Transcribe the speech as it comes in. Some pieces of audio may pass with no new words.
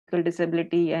physical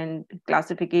disability and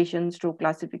classification, stroke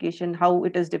classification, how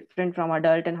it is different from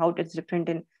adult and how it is different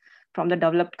in from the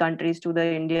developed countries to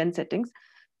the Indian settings.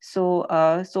 So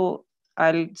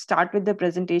I'll start with the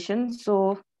presentation.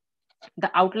 So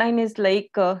the outline is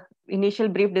like initial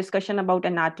brief discussion about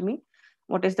anatomy.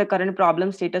 What is the current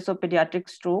problem status of pediatric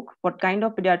stroke? What kind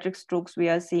of pediatric strokes we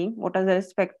are seeing? What are the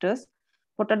risk factors?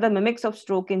 What are the mimics of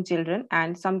stroke in children?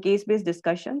 And some case-based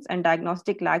discussions and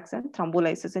diagnostic lags and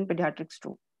thrombolysis in pediatric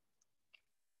stroke.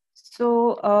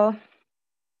 So,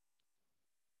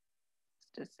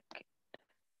 just a second.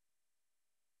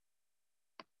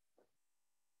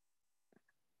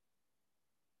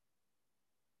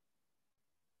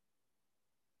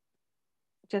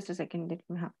 Just a second.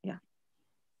 Yeah.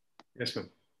 Yes, ma'am.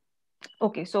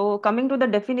 Okay, so coming to the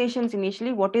definitions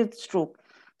initially, what is stroke?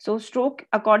 So stroke,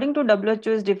 according to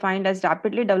WHO, is defined as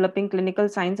rapidly developing clinical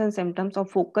signs and symptoms of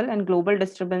focal and global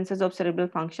disturbances of cerebral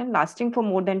function lasting for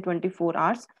more than 24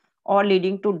 hours or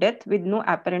leading to death with no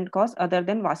apparent cause other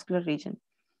than vascular region.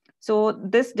 So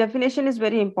this definition is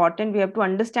very important. We have to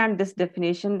understand this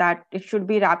definition, that it should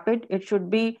be rapid, it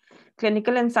should be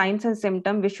clinical and signs and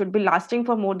symptom, which should be lasting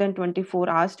for more than 24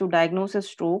 hours to diagnose a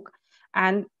stroke,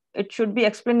 and it should be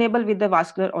explainable with the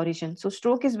vascular origin. So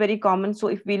stroke is very common. So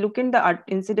if we look in the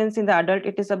incidence in the adult,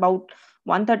 it is about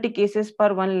 130 cases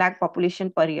per 1 lakh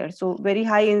population per year. So very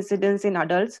high incidence in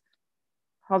adults.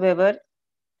 However,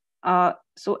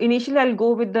 so initially I'll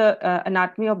go with the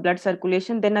anatomy of blood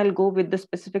circulation, then I'll go with the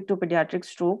specific to pediatric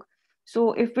stroke.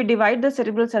 So if we divide the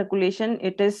cerebral circulation,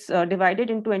 it is divided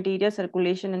into anterior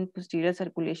circulation and posterior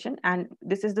circulation. And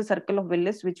this is the circle of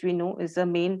Willis, which we know is the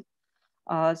main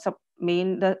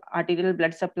the arterial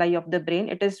blood supply of the brain.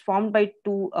 It is formed by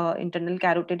two internal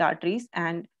carotid arteries,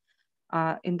 and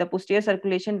in the posterior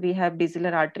circulation, we have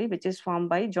basilar artery, which is formed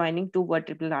by joining two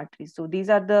vertebral arteries. So these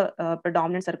are the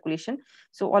predominant circulation.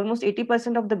 So almost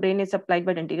 80% of the brain is supplied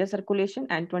by the anterior circulation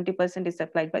and 20% is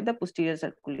supplied by the posterior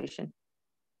circulation.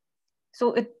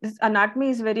 So this anatomy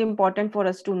is very important for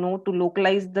us to know, to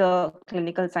localize the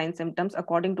clinical signs symptoms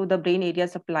according to the brain area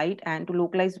supplied, and to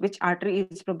localize which artery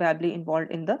is probably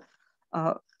involved in the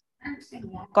uh,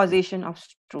 causation of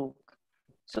stroke.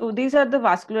 So these are the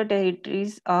vascular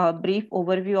territories, brief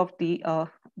overview of the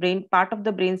brain, part of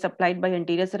the brain supplied by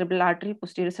anterior cerebral artery,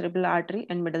 posterior cerebral artery,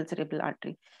 and middle cerebral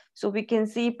artery. So we can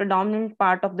see predominant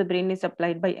part of the brain is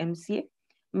supplied by MCA.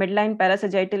 Midline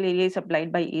parasagittal area is supplied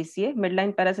by ACA.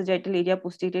 Midline parasagittal area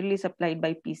posteriorly supplied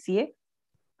by PCA.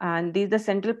 And the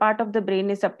central part of the brain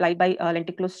is supplied by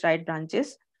lenticulostriate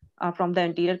branches from the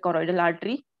anterior choroidal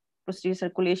artery, posterior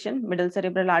circulation, middle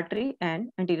cerebral artery, and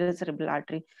anterior cerebral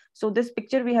artery. So this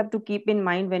picture we have to keep in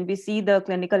mind when we see the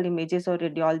clinical images or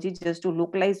radiology, just to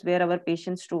localize where our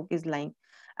patient's stroke is lying.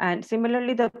 And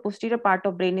similarly, the posterior part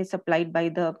of brain is supplied by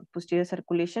the posterior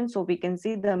circulation. So we can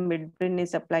see the midbrain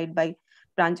is supplied by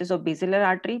branches of basilar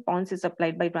artery, pons is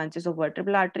supplied by branches of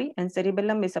vertebral artery, and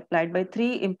cerebellum is supplied by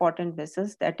three important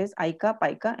vessels, that is ICA,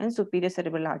 PICA, and superior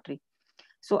cerebral artery.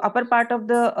 So upper part of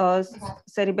the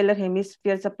cerebellar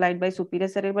hemisphere supplied by superior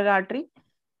cerebral artery,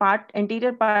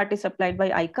 anterior part is supplied by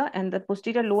ICA, and the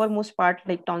posterior lowermost part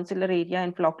like tonsillar area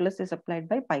and flocculus is supplied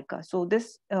by PICA. So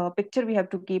this picture we have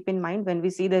to keep in mind when we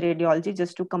see the radiology,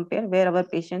 just to compare where our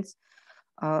patient's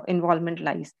involvement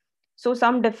lies. So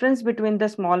some difference between the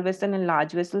small vessel and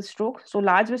large vessel stroke. So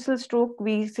large vessel stroke,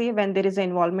 we say when there is an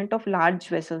involvement of large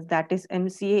vessels, that is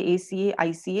MCA, ACA,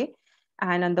 ICA,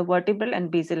 and on the vertebral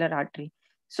and basilar artery.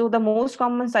 So the most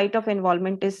common site of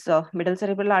involvement is middle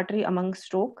cerebral artery among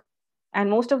stroke.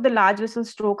 And most of the large vessel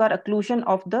stroke are occlusion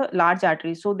of the large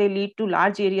artery. So they lead to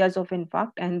large areas of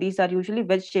infarct, and these are usually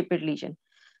wedge-shaped lesion.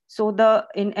 So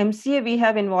in MCA, we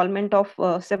have involvement of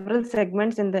several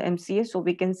segments in the MCA. So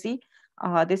we can see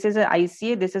this is an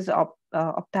ICA, this is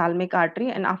ophthalmic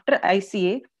artery. And after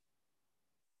ICA,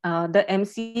 the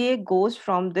MCA goes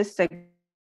from this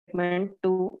segment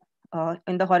to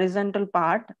in the horizontal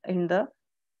part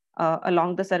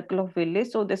along the circle of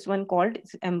Willis. So this one called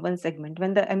M1 segment.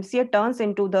 When the MCA turns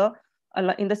into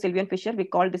in the Sylvian fissure, we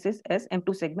call this as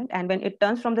M2 segment. And when it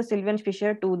turns from the Sylvian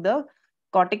fissure to the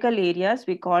cortical areas,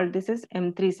 we call this is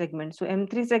M3 segment. So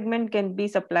M3 segment can be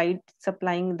supplying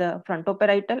the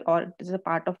frontoparietal, or it is a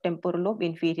part of temporal lobe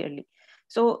inferiorly.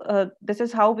 So this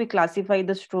is how we classify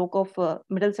the stroke of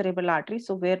middle cerebral artery.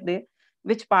 So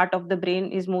which part of the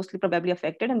brain is mostly probably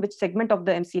affected and which segment of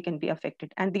the MCA can be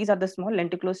affected. And these are the small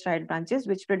lenticulostriate branches,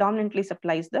 which predominantly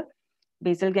supplies the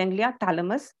basal ganglia,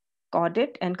 thalamus,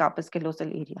 caudate, and corpus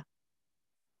callosal area.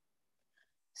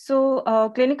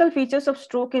 So clinical features of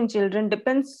stroke in children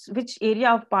depends which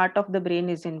area of part of the brain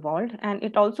is involved. And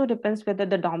it also depends whether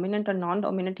the dominant or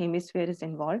non-dominant hemisphere is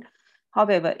involved.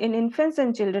 However, in infants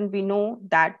and children, we know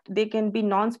that they can be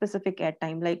non-specific at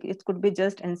time, like it could be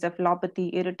just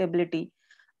encephalopathy, irritability,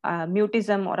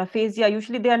 mutism, or aphasia.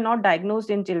 Usually they are not diagnosed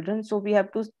in children. So we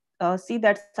have to see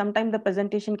that sometimes the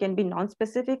presentation can be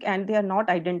non-specific and they are not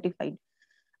identified.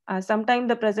 Sometimes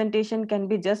the presentation can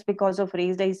be just because of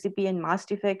raised ICP and mass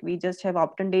defect. We just have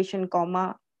obtundation,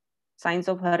 coma, signs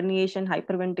of herniation,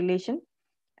 hyperventilation.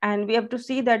 And we have to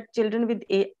see that children with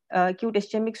acute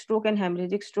ischemic stroke and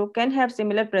hemorrhagic stroke can have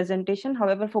similar presentation.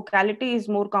 However, focality is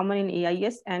more common in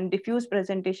AIS and diffuse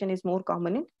presentation is more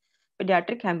common in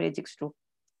pediatric hemorrhagic stroke.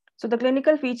 So the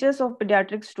clinical features of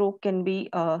pediatric stroke can be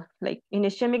like in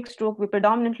ischemic stroke, we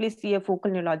predominantly see a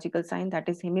focal neurological sign, that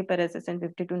is hemiparesis in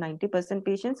 50 to 90%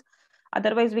 patients.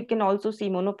 Otherwise, we can also see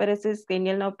monoparesis,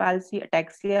 cranial nerve palsy,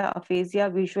 ataxia, aphasia,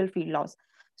 visual field loss.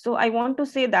 So I want to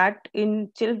say that in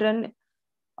children,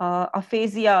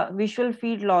 aphasia, visual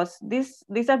field loss, these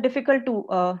are difficult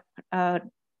to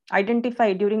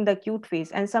identify during the acute phase.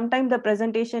 And sometimes the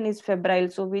presentation is febrile.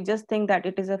 So we just think that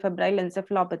it is a febrile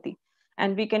encephalopathy.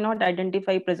 And we cannot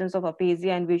identify presence of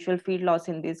aphasia and visual field loss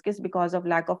in this case because of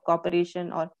lack of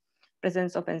cooperation or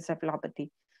presence of encephalopathy.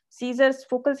 Seizures,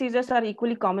 focal seizures are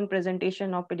equally common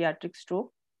presentation of pediatric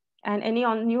stroke. And any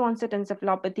new onset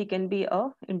encephalopathy can be a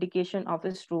indication of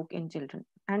a stroke in children.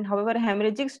 And however,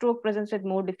 hemorrhagic stroke presents with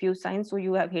more diffuse signs. So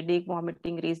you have headache,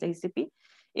 vomiting, raised ICP.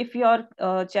 If your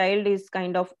child is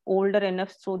kind of older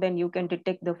enough, so then you can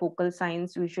detect the focal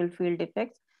signs, visual field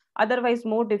effects. Otherwise,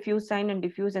 more diffuse sign and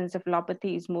diffuse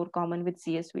encephalopathy is more common with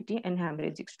CSVT and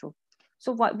hemorrhagic stroke.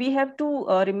 So what we have to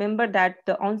remember that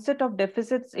the onset of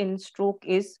deficits in stroke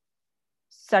is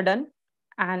sudden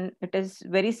and it is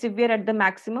very severe at the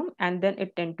maximum, and then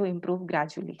it tend to improve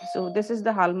gradually. So this is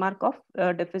the hallmark of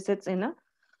deficits in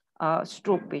a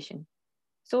stroke patient.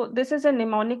 So this is a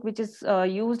mnemonic which is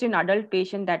used in adult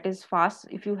patient, that is fast.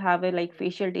 If you have a like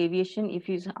facial deviation, if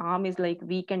his arm is like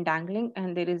weak and dangling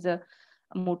and there is a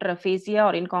motor aphasia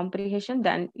or incomprehension,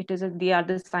 then they are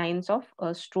the signs of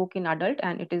stroke in adult,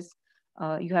 and it is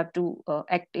you have to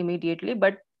act immediately.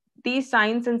 But these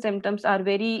signs and symptoms are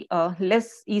very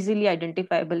less easily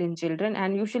identifiable in children,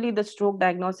 and usually the stroke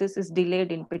diagnosis is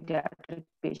delayed in pediatric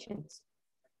patients.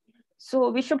 So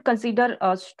we should consider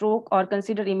a stroke or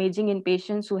consider imaging in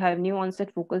patients who have new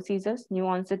onset focal seizures, new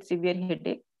onset severe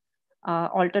headache,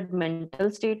 altered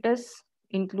mental status,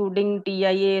 including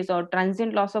TIAs or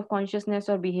transient loss of consciousness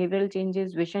or behavioral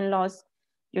changes, vision loss,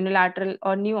 unilateral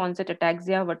or new onset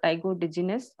ataxia, vertigo,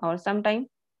 dizziness, or sometimes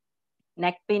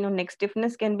neck pain or neck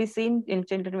stiffness can be seen in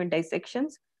children with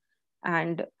dissections.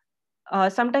 And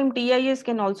sometimes TIAs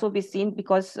can also be seen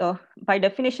because by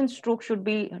definition,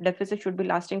 deficit should be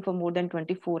lasting for more than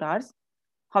 24 hours.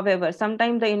 However,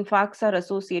 sometimes the infarcts are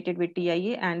associated with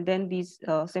TIA, and then these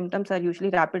symptoms are usually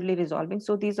rapidly resolving.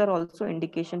 So these are also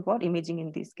indication for imaging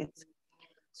in these kids.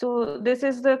 So this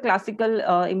is the classical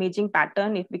imaging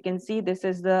pattern. If we can see, this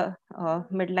is the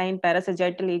midline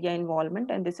parasagittal area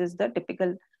involvement, and this is the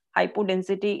typical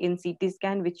hypodensity in CT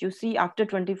scan, which you see after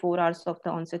 24 hours of the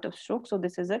onset of stroke. So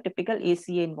this is a typical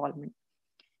ACA involvement.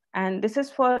 And this is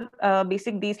for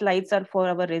these slides are for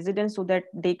our residents so that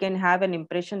they can have an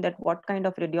impression that what kind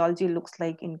of radiology looks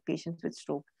like in patients with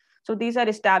stroke. So these are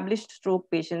established stroke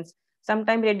patients.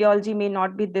 Sometimes radiology may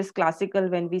not be this classical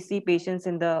when we see patients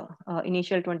in the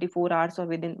initial 24 hours or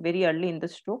within very early in the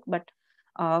stroke, but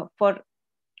for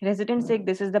residents' sake,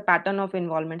 this is the pattern of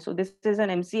involvement. So this is an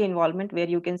MCA involvement where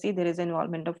you can see there is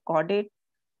involvement of caudate,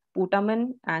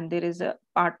 putamen, and there is a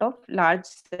part of large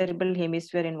cerebral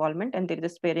hemisphere involvement, and there is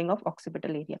a sparing of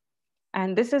occipital area.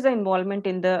 And this is an involvement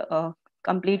in the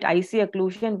complete IC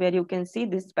occlusion, where you can see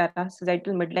this parasagittal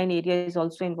midline area is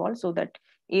also involved, so that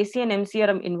AC and MC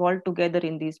are involved together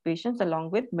in these patients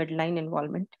along with midline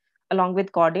involvement, along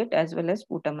with caudate as well as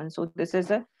putamen. So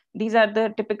these are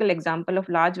the typical example of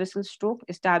large vessel stroke,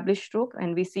 established stroke,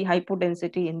 and we see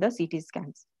hypodensity in the CT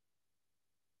scans.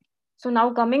 So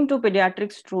now coming to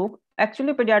pediatric stroke,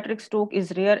 actually pediatric stroke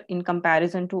is rare in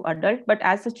comparison to adult, but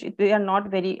as such, they are not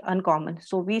very uncommon.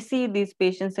 So we see these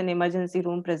patients in emergency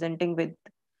room presenting with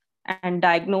and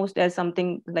diagnosed as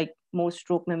something like most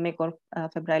stroke mimic or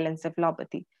febrile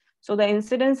encephalopathy. So the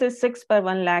incidence is 6 per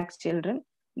 1 lakh children.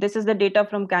 This is the data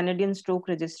from Canadian Stroke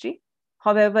Registry.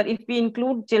 However, if we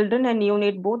include children and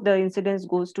neonate both, the incidence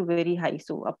goes to very high.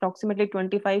 So approximately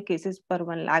 25 cases per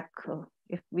 1 lakh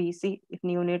if we see if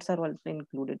neonates are also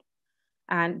included.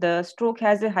 And the stroke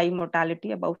has a high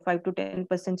mortality, about 5 to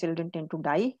 10% children tend to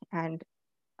die, and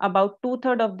about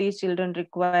 2/3 of these children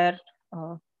require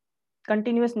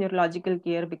continuous neurological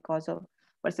care because of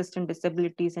persistent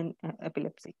disabilities and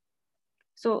epilepsy.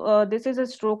 So this is a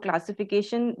stroke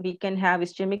classification. We can have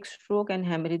ischemic stroke and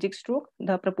hemorrhagic stroke.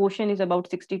 The proportion is about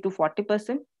 60 to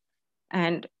 40%.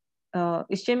 And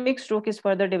ischemic stroke is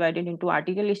further divided into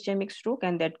arterial ischemic stroke,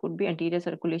 and that could be anterior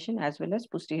circulation as well as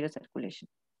posterior circulation.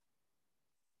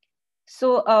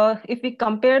 So if we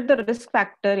compare the risk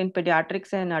factor in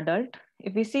pediatrics and adult,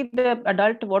 if we see the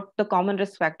adult, what the common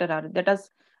risk factor are, that is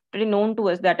pretty known to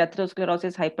us, that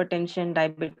atherosclerosis, hypertension,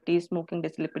 diabetes, smoking,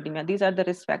 dyslipidemia, these are the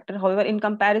risk factor. However, in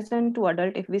comparison to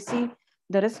adult, if we see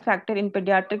the risk factor in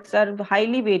pediatrics are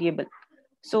highly variable.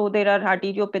 So there are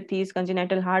arteriopathies,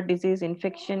 congenital heart disease,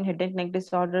 infection, head and neck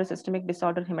disorder, systemic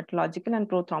disorder, hematological, and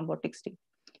prothrombotic state.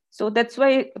 So that's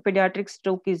why pediatric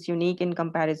stroke is unique in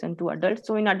comparison to adults.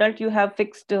 So in adult, you have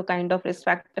fixed kind of risk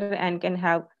factor and can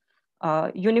have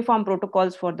uniform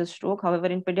protocols for the stroke. However,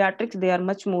 in pediatrics, they are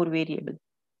much more variable.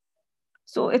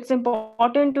 So it's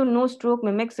important to know stroke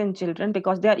mimics in children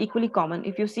because they are equally common.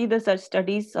 If you see the such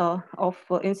studies of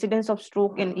incidence of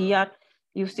stroke in ER,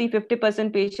 you see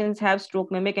 50% patients have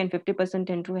stroke mimic and 50%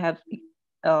 tend to have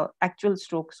actual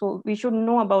stroke. So we should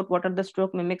know about what are the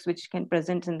stroke mimics which can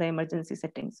present in the emergency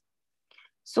settings.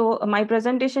 So my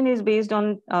presentation is based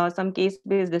on some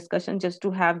case-based discussion just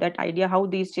to have that idea how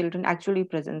these children actually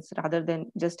presents rather than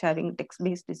just having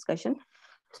text-based discussion.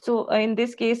 So in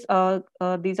this case,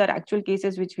 these are actual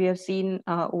cases which we have seen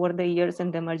over the years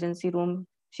in the emergency room.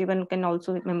 Shivan can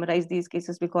also memorize these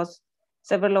cases because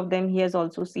several of them he has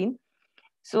also seen.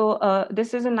 So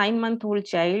this is a 9-month-old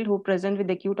child who present with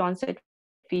acute onset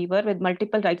fever with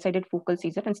multiple right-sided focal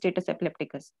seizure and status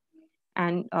epilepticus.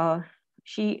 And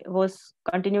she was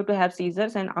continued to have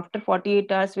seizures, and after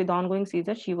 48 hours with ongoing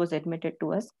seizures, she was admitted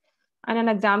to us. And an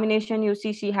examination, you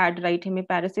see she had right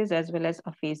hemiparesis as well as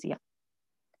aphasia.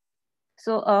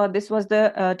 So this was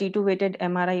the T2 weighted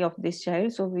MRI of this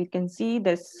child. So we can see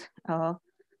this, there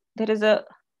is a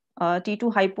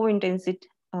T2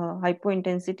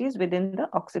 hypointensities within the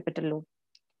occipital lobe.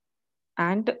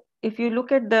 And if you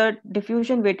look at the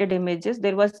diffusion weighted images,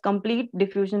 there was complete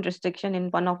diffusion restriction in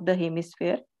one of the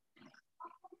hemisphere,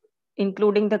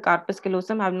 including the corpus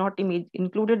callosum. I have not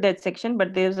included that section,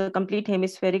 but there's a complete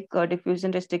hemispheric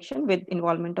diffusion restriction with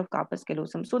involvement of corpus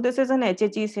callosum. So this is an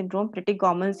HHE syndrome, pretty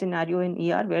common scenario in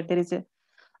ER where there is a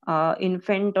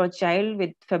infant or child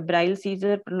with febrile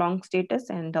seizure, prolonged status,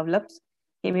 and develops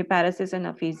hemiparesis and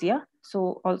aphasia.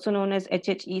 So also known as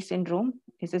HHE syndrome.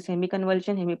 This is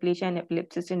hemiconvulsion, hemiplegia, and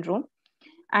epilepsy syndrome.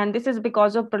 And this is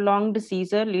because of prolonged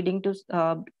seizure leading to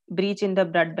breach in the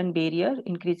blood-brain barrier,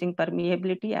 increasing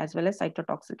permeability as well as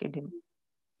cytotoxic edema.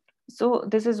 So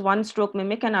this is one stroke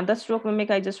mimic. Another stroke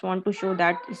mimic I just want to show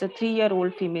that is a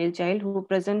 3-year-old female child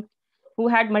who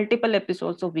had multiple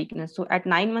episodes of weakness. So at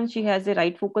 9 months, she has a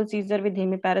right focal seizure with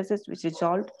hemiparesis, which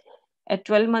resolved. At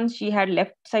 12 months, she had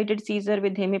left-sided seizure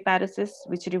with hemiparesis,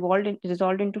 which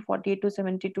resolved into 48 to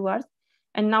 72 hours.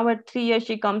 And now at 3 years,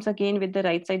 she comes again with the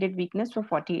right-sided weakness for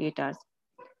 48 hours.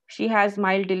 She has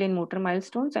mild delay in motor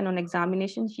milestones, and on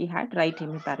examination, she had right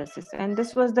hemiparesis. And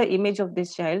this was the image of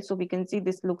this child. So we can see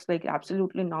this looks like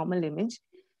absolutely normal image.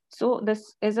 So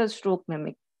this is a stroke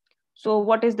mimic. So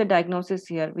what is the diagnosis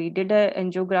here? We did a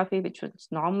angiography, which was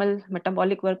normal.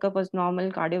 Metabolic workup was normal.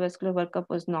 Cardiovascular workup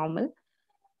was normal.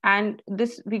 And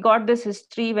this, we got this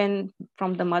history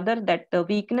from the mother that the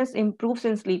weakness improves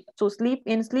in sleep. So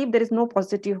in sleep, there is no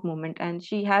positive movement, and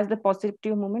she has the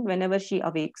positive movement whenever she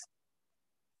awakes.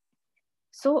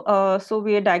 So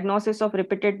we had diagnosis of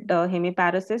repeated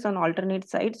hemiparesis on alternate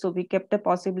sides. So we kept the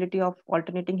possibility of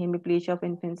alternating hemiplegia of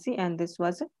infancy, and this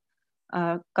was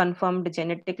confirmed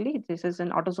genetically. This is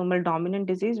an autosomal dominant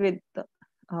disease with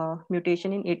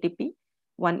mutation in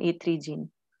ATP1A3 gene.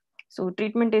 So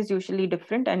treatment is usually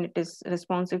different, and it is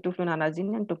responsive to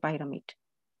flunarizine and topiramate.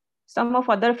 Some of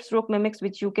other stroke mimics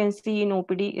which you can see in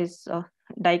OPD is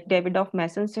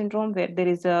Dyke-Davidoff-Masson syndrome, where there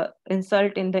is a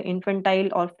insult in the infantile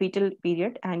or fetal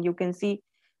period, and you can see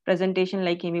presentation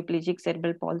like hemiplegic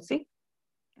cerebral palsy.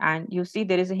 And you see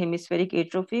there is a hemispheric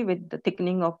atrophy with the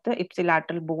thickening of the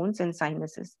ipsilateral bones and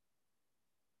sinuses.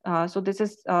 So this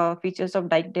is features of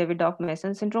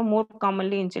Dyke-Davidoff-Masson syndrome, more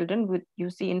commonly in children you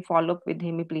see in follow-up with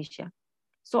hemiplegia.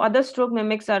 So other stroke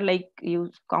mimics are like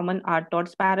common are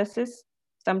TODS paralysis,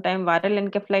 sometimes viral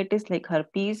encephalitis like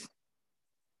herpes,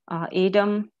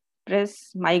 ADEM,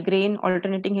 stress, migraine,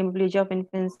 alternating hemiplegia of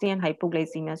infancy, and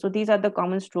hypoglycemia. So these are the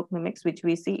common stroke mimics which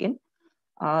we see in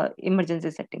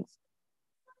emergency settings.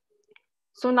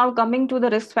 So now coming to the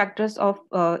risk factors of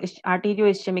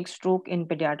arterioischemic stroke in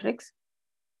pediatrics.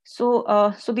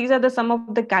 So these are some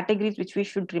of the categories which we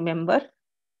should remember.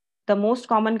 The most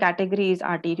common category is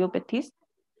arteriopathies,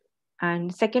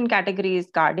 and second category is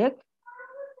cardiac.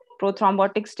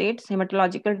 prothrombotic states,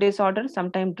 hematological disorders,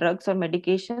 sometimes drugs or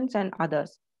medications, and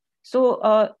others. So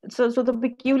the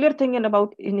peculiar thing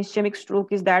about ischemic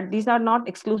stroke is that these are not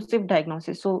exclusive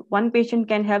diagnoses. So one patient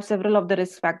can have several of the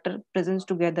risk factor present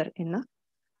together in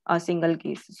a single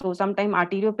case. So sometimes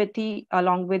arteriopathy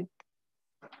along with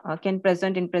can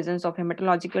present in presence of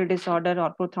hematological disorder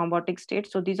or prothrombotic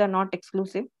state. So these are not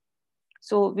exclusive.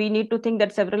 So we need to think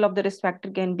that several of the risk factor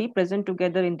can be present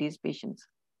together in these patients.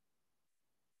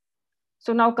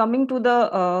 So now coming to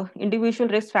the individual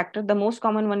risk factor, the most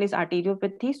common one is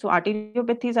arteriopathy. So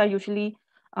arteriopathies are usually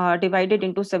divided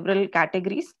into several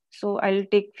categories. So I'll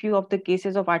take few of the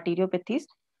cases of arteriopathies.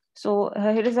 So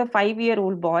here is a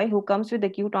 5-year-old boy who comes with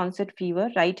acute onset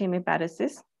fever, right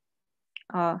hemiparesis.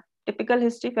 Typical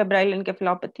history, febrile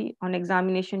encephalopathy. On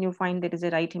examination, you find there is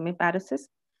a right hemiparesis.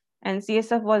 And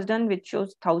CSF was done, which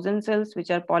shows 1,000 cells,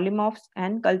 which are polymorphs,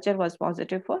 and culture was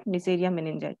positive for Neisseria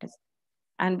meningitis.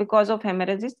 And because of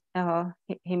hemorrhages,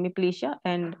 hemiplegia,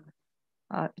 and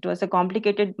it was a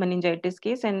complicated meningitis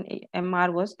case, and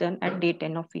MR was done at day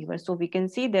 10 of fever. So we can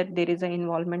see that there is an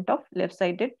involvement of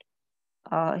left-sided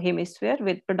hemisphere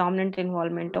with predominant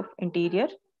involvement of anterior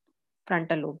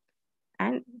frontal lobe.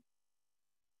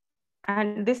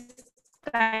 And this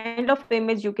kind of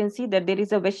image, you can see that there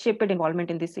is a wedge-shaped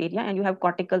involvement in this area, and you have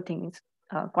cortical things,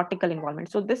 cortical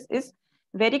involvement. So this is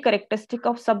very characteristic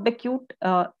of subacute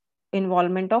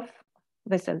involvement of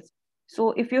vessels.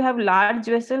 So if you have large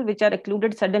vessels which are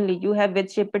occluded suddenly, you have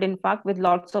wedge-shaped infarct with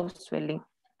lots of swelling.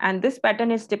 And this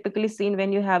pattern is typically seen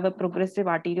when you have a progressive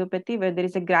arteriopathy where there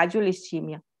is a gradual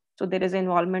ischemia. So there is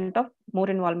more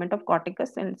involvement of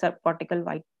corticus and subcortical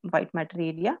white matter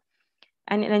area.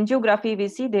 And in angiography, we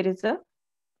see there is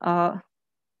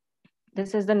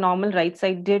this is the normal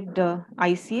right-sided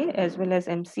ICA as well as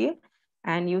MCA.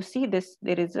 And you see this,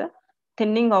 there is a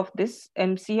thinning of this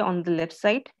MCA on the left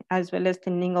side, as well as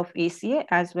thinning of ACA,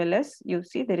 as well as you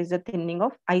see there is a thinning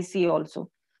of ICA also.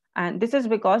 And this is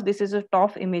because this is a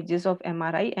TOF images of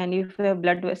MRI. And if you have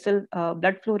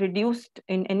blood flow reduced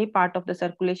in any part of the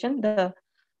circulation, the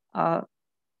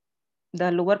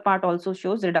lower part also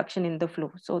shows reduction in the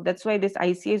flow. So that's why this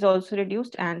ICA is also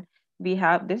reduced, and we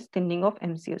have this thinning of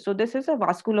MCA. So this is a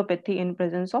vasculopathy in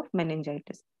presence of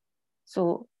meningitis.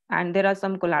 So, and there are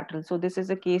some collaterals. So this is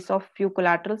a case of few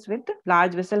collaterals with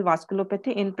large vessel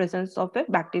vasculopathy in presence of a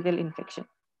bacterial infection.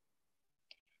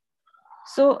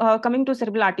 So coming to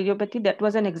cerebral arteriopathy, that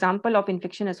was an example of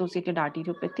infection-associated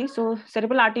arteriopathy. So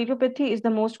cerebral arteriopathy is the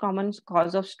most common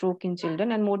cause of stroke in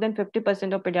children, and more than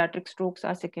 50% of pediatric strokes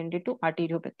are secondary to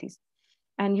arteriopathies.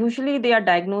 And usually they are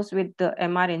diagnosed with the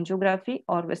MR angiography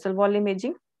or vessel wall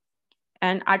imaging.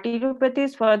 And arteriopathy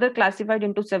is further classified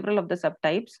into several of the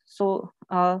subtypes. So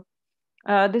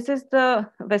this is the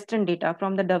Western data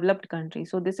from the developed country.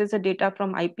 So this is a data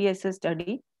from IPSS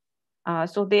study.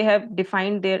 So they have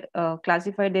defined their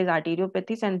classified their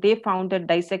arteriopathies, and they found that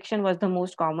dissection was the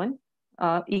most common.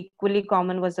 Equally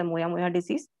common was the Moyamoya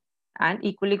disease, and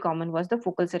equally common was the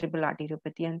focal cerebral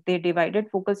arteriopathy. And they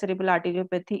divided focal cerebral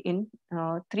arteriopathy in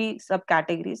 3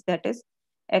 subcategories, that is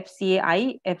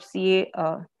FCA-I,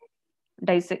 FCA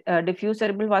diffuse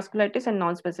cerebral vasculitis, and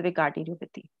non-specific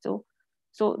arteriopathy. So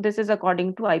this is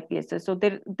according to IPSS. So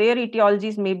their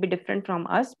etiologies may be different from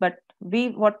us, but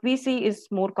what we see is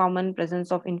more common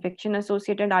presence of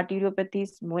infection-associated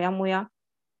arteriopathies, moya,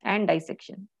 and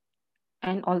dissection.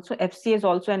 And also FCA is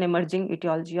also an emerging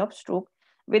etiology of stroke.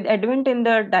 With advent in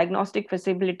the diagnostic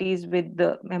feasibilities with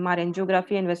the MR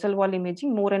angiography and vessel wall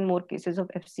imaging, more and more cases of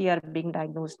FCA are being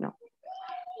diagnosed now.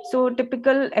 So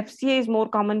typical FCA is more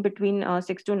common between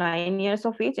 6 to 9 years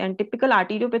of age, and typical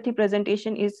arteriopathy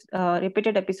presentation is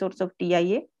repeated episodes of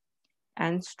TIA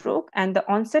and stroke. And the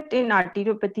onset in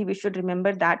arteriopathy, we should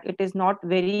remember that it is not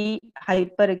very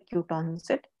hyperacute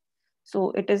onset.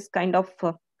 So it is kind of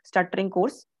stuttering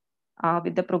course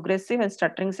with the progressive and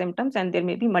stuttering symptoms, and there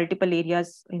may be multiple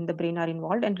areas in the brain are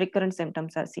involved, and recurrent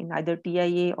symptoms are seen, either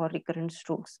TIA or recurrent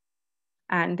strokes.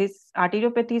 And these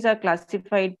arteriopathies are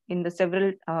classified in the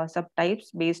several subtypes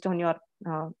based on your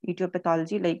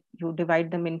etiopathology, like you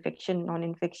divide them infection,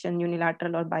 non-infection,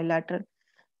 unilateral or bilateral,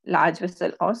 large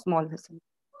vessel or small vessel.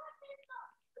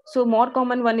 So more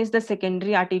common one is the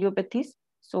secondary arteriopathies.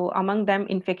 So among them,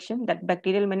 infection, that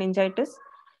bacterial meningitis,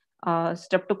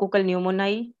 streptococcal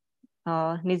pneumoniae,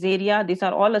 Neisseria, these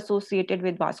are all associated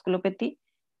with vasculopathy.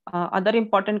 Other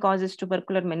important cause is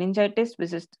tubercular meningitis,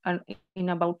 which is in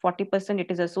about 40%,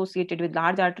 it is associated with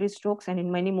large artery strokes, and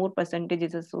in many more percentage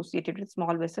is associated with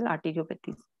small vessel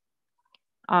arteriopathies.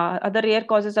 Other rare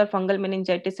causes are fungal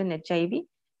meningitis and HIV.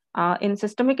 In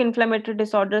systemic inflammatory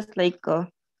disorders like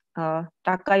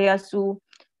Takayasu,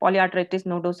 polyarteritis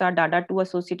nodosa, DADA2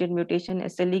 associated mutation,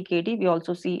 SLE-KD, we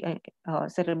also see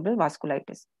cerebral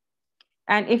vasculitis.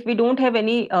 And if we don't have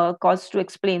any cause to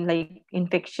explain, like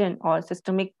infection or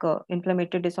systemic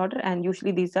inflammatory disorder, and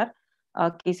usually these are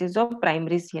cases of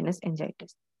primary CNS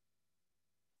meningitis.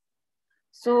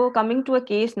 So coming to a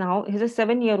case now, he's a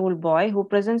 7-year-old boy who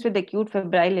presents with acute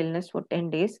febrile illness for 10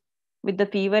 days with the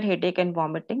fever, headache, and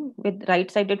vomiting with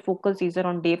right-sided focal seizure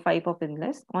on day 5 of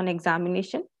illness. On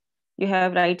examination, you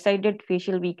have right-sided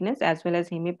facial weakness as well as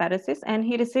hemiparesis, and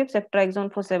he received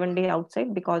ceftriaxone for 7 days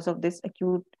outside because of this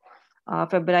acute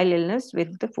febrile illness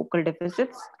with the focal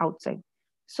deficits outside.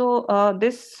 So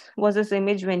this was his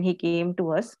image when he came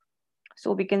to us.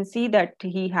 So we can see that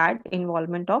he had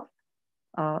involvement of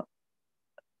uh,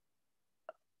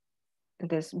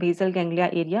 this basal ganglia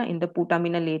area in the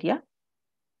putaminal area,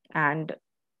 and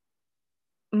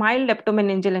mild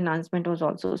leptomeningeal enhancement was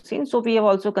also seen. So we have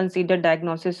also considered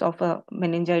diagnosis of a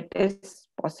meningitis,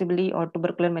 possibly, or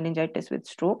tubercular meningitis with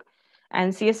stroke.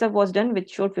 And CSF was done,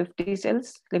 which showed 50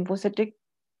 cells, lymphocytic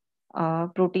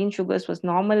protein sugars was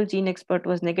normal, gene expert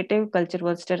was negative, culture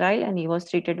was sterile, and he was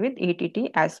treated with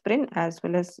ATT, aspirin, as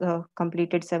well as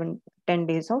completed 10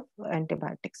 days of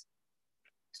antibiotics.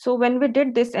 So when we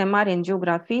did this MR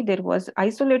angiography, there was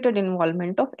isolated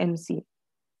involvement of MCA.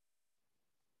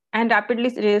 And rapidly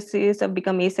CSF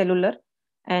become acellular,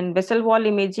 and vessel wall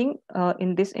imaging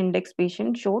in this index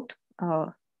patient showed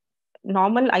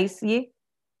normal ICA,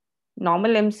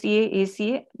 normal MCA,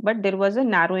 ACA, but there was a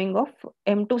narrowing of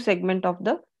M2 segment of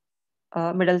the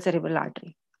middle cerebral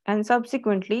artery. And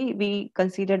subsequently, we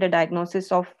considered a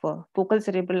diagnosis of focal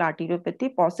cerebral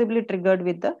arteriopathy, possibly triggered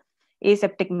with the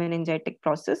aseptic meningitic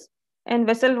process. And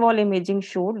vessel wall imaging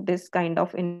showed this kind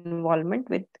of involvement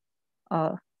with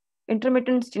uh,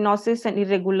 intermittent stenosis and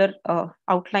irregular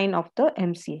outline of the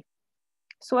MCA.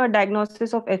 So a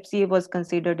diagnosis of FCA was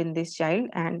considered in this child,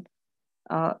 and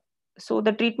so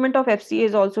the treatment of FCA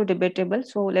is also debatable.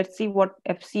 So let's see what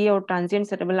FCA or transient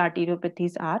cerebral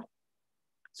arteriopathies are.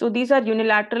 So these are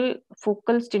unilateral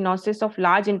focal stenosis of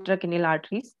large intracranial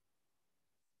arteries.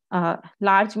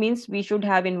 Large means we should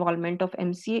have involvement of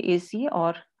MCA, ACA,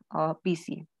 or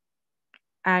PCA.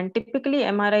 And typically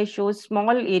MRI shows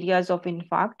small areas of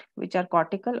infarct, which are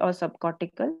cortical or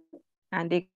subcortical, and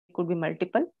they could be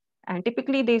multiple. And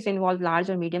typically these involve large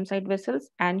or medium-sized vessels,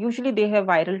 and usually they have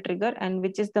viral trigger, and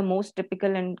which is the most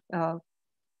typical and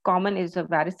common is a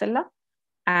varicella.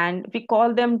 And we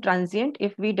call them transient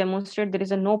if we demonstrate there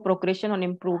is a no progression on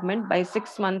improvement by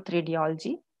 6-month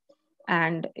radiology.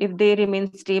 And if they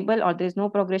remain stable or there is no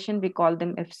progression, we call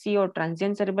them FC or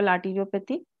transient cerebral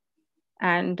arteriopathy.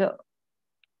 And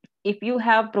if you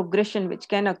have progression, which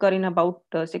can occur in about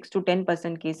 6 to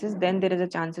 10% cases, then there is a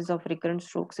chances of recurrent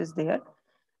strokes is there.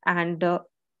 And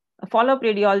follow-up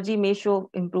radiology may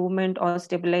show improvement or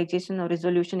stabilization or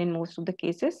resolution in most of the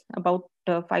cases. About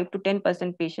 5 to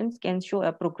 10% patients can show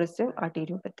a progressive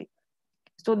arteriopathy.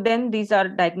 So then these are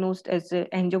diagnosed as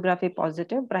angiography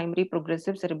positive primary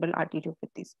progressive cerebral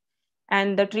arteriopathies.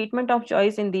 And the treatment of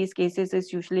choice in these cases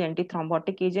is usually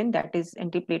antithrombotic agent, that is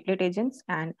antiplatelet agents,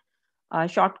 and a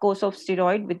short course of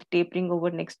steroid with tapering over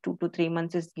next 2 to 3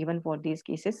 months is given for these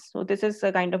cases. So this is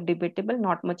a kind of debatable,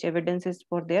 not much evidence is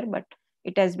for there, but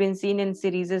it has been seen in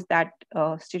series that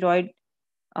steroid,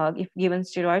 if given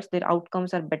steroids, their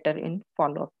outcomes are better in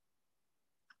follow-up.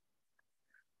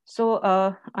 So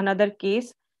another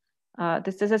case,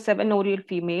 this is a 7-year-old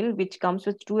female which comes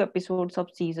with 2 episodes of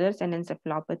seizures and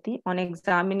encephalopathy. On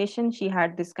examination, she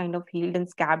had this kind of healed and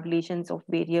scab lesions of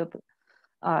various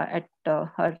at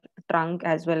her trunk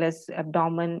as well as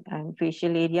abdomen and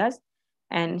facial areas.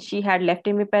 And she had left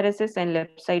hemiparesis and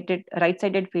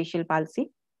right-sided facial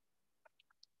palsy.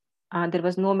 There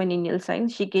was no meningeal sign.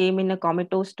 She came in a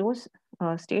comatose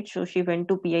state, so she went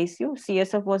to PICU.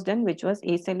 CSF was done, which was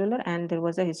acellular, and there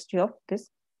was a history of this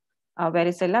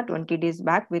varicella 20 days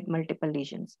back with multiple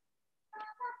lesions.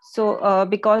 So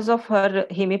because of her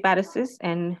hemiparesis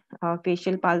and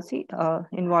facial palsy,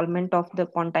 involvement of the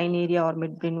pontine area or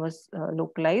midbrain was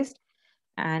localized.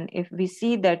 And if we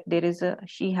see that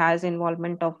she has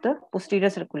involvement of the posterior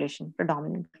circulation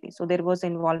predominantly. So there was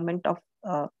involvement of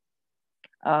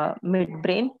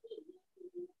midbrain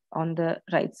on the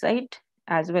right side,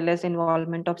 as well as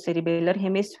involvement of cerebellar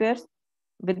hemispheres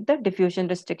with the diffusion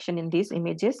restriction in these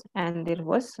images. And there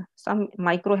was some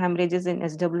micro hemorrhages in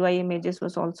SWI images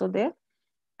was also there.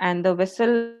 And the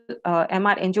vessel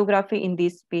MR angiography in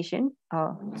these patients.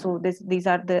 So these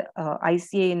are the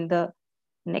ICA in the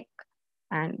neck.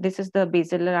 And this is the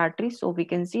basilar artery. So we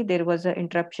can see there was an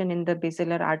interruption in the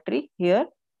basilar artery here.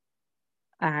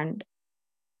 And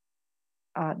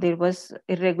there was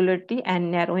irregularity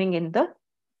and narrowing in the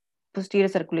posterior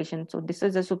circulation. So this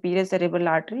is a superior cerebral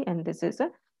artery, and this is a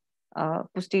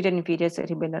posterior inferior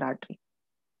cerebellar artery.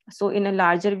 So in a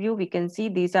larger view, we can see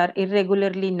these are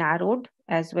irregularly narrowed,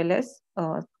 as well as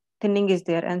thinning is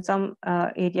there, and some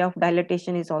area of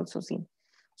dilatation is also seen.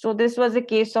 So this was a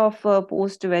case of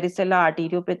post-varicella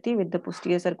arteriopathy with the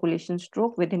posterior circulation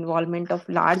stroke with involvement of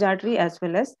large artery as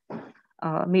well as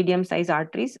medium-sized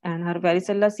arteries, and her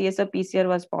varicella CSF PCR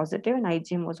was positive and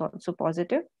IgM was also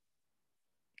positive.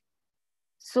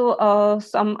 So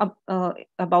some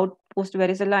about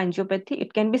post-varicella angiopathy.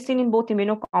 It can be seen in both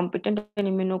immunocompetent and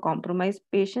immunocompromised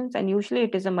patients, and usually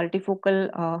it is a multifocal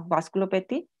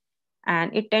vasculopathy,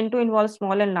 and it tend to involve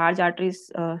small and large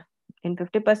arteries in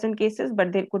 50% cases,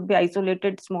 but there could be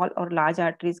isolated small or large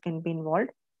arteries can be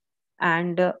involved.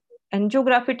 And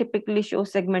angiography typically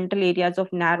shows segmental areas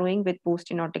of narrowing with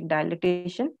post-stenotic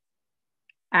dilatation.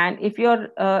 And if your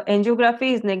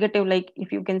angiography is negative, like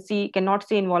if you cannot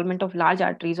see involvement of large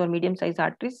arteries or medium-sized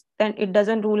arteries, then it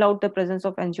doesn't rule out the presence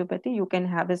of angiopathy. You can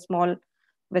have a small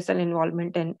vessel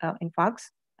involvement in infarcts.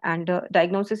 And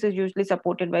diagnosis is usually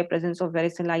supported by presence of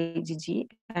varicella IgG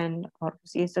and or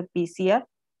CSF PCR.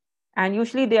 And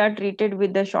usually they are treated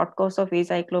with the short course of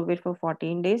acyclovir for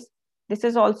 14 days. This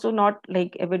is also not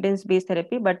like evidence-based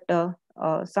therapy, but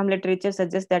some literature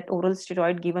suggests that oral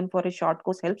steroid given for a short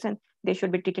course helps, and they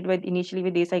should be treated with initially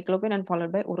with acyclovir and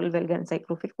followed by oral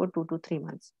valganciclovir for 2 to 3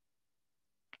 months.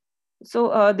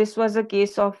 So this was a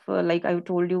case of, like I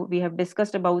told you, we have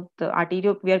discussed about the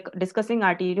we are discussing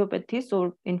arteriopathy.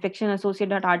 So infection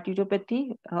associated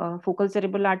arteriopathy, focal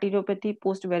cerebral arteriopathy,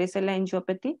 post varicella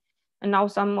angiopathy, and now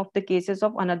some of the cases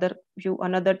of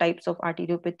another types of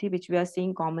arteriopathy which we are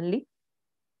seeing commonly.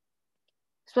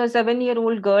 So a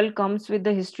 7-year-old girl comes with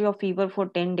the history of fever for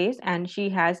 10 days, and she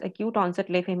has acute onset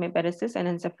left hemiparesis and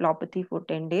encephalopathy for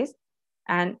 10 days.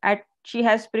 And she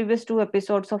has previous 2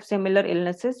 episodes of similar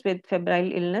illnesses with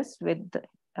febrile illness with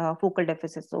focal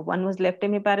deficits. So one was left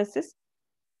hemiparesis,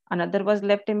 another was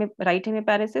right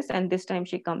hemiparesis, and this time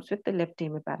she comes with the left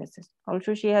hemiparesis.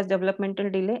 Also, she has developmental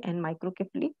delay and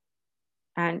microcephaly,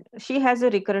 and she has a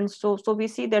recurrent. So we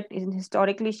see that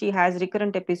historically she has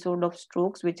recurrent episode of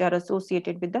strokes which are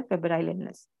associated with the febrile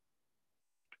illness.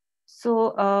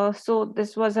 So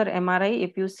this was her MRI.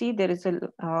 If you see, there is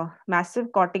a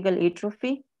massive cortical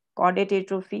atrophy, caudate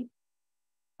atrophy,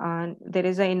 and there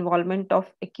is an involvement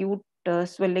of acute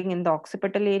swelling in the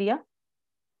occipital area,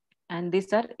 and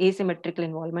these are asymmetrical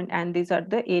involvement, and these are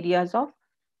the areas of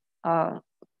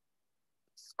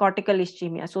cortical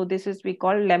ischemia. So this is we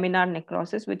call laminar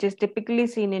necrosis, which is typically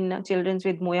seen in children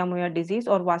with Moyamoya disease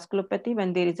or vasculopathy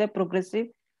when there is a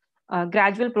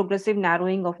gradual progressive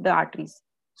narrowing of the arteries.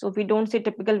 So we don't see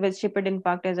typical wedge-shaped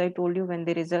infarct, as I told you, when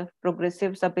there is a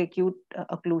progressive subacute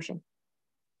occlusion.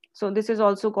 So this is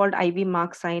also called IV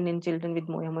mark sign in children with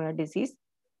Moyamoya disease.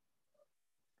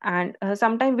 And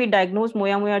sometimes we diagnose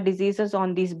Moyamoya diseases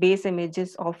on these base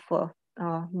images of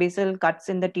basal cuts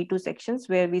in the T2 sections,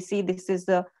 where we see this is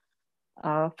the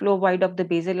flow void of the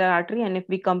basilar artery. And if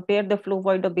we compare the flow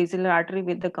void of basilar artery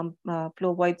with the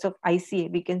flow voids of ICA,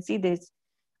 we can see this.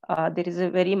 There is a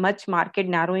very much marked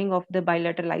narrowing of the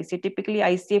bilateral ICA. Typically,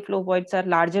 ICA flow voids are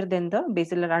larger than the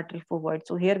basilar artery flow void.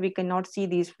 So here we cannot see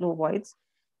these flow voids,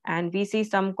 and we see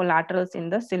some collaterals in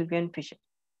the Sylvian fissure.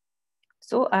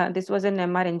 So this was an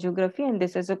MR angiography, and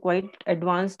this is a quite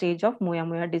advanced stage of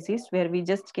Moyamoya disease, where we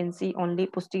just can see only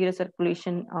posterior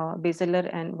circulation, basilar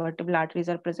and vertebral arteries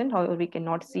are present. However, we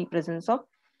cannot see presence of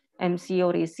MCA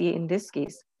or ACA in this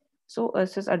case. So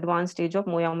this is advanced stage of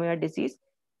Moyamoya disease.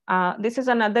 This is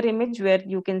another image where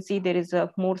you can see there is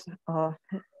a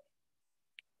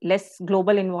less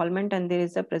global involvement, and there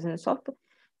is a presence of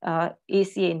ACA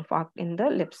infarct in the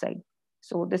left side.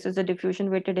 So this is a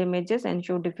diffusion weighted images and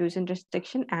show diffusion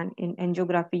restriction, and in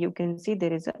angiography you can see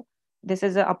this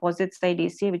is a opposite side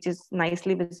ACA which is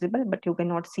nicely visible, but you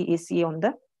cannot see ACA on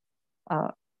the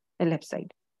left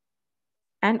side.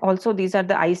 And also these are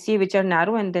the ICA which are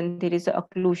narrow, and then there is a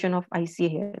occlusion of ICA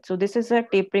here. So this is a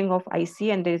tapering of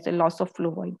ICA, and there is a loss of flow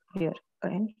void here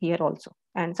and here also.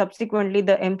 And subsequently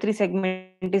the M3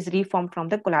 segment is reformed from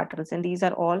the collaterals, and these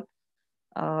are all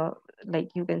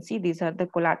like you can see, these are the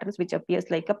collaterals which appears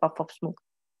like a puff of smoke.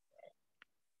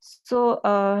 So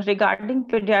regarding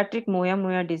pediatric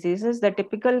Moyamoya diseases, the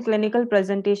typical clinical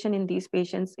presentation in these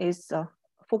patients is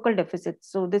focal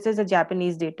deficits. So this is a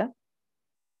Japanese data.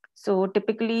 So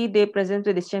typically they present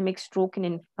with ischemic stroke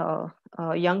in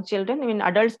young children. In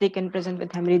adults, they can present with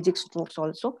hemorrhagic strokes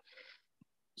also.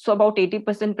 So about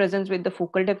 80% presents with the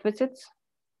focal deficits.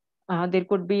 There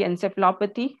could be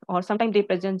encephalopathy, or sometimes they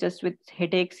present just with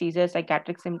headache, seizures,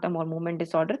 psychiatric symptom, or movement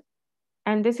disorder.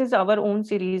 And this is our own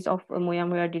series of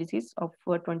Moyamoya disease of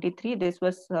 23. This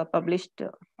was published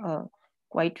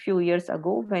quite few years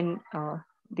ago when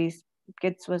these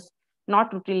kids was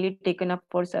not routinely taken up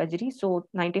for surgery. So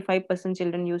 95%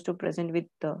 children used to present with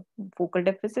focal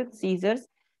deficit, seizures.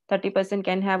 30%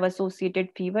 can have associated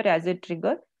fever as a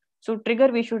trigger. So trigger,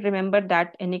 we should remember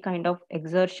that any kind of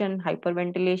exertion,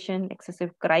 hyperventilation, excessive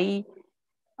cry,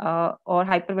 or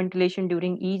hyperventilation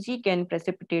during EG can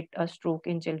precipitate a stroke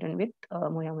in children with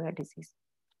Moyamoya disease.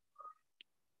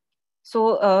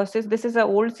 So since this is an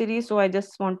old series, so I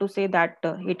just want to say that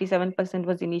 87%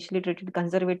 was initially treated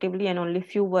conservatively and only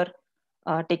few were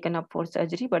taken up for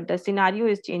surgery, but the scenario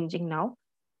is changing now.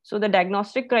 So the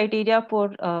diagnostic criteria for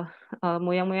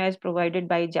Moyamoya is provided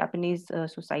by Japanese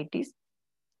societies.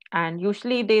 And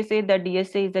usually they say that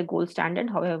DSA is the gold standard.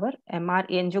 However, MR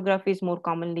angiography is more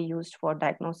commonly used for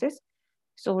diagnosis.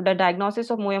 So the diagnosis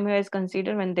of Moyamoya is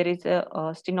considered when there is a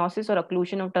stenosis or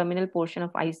occlusion of terminal portion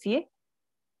of ICA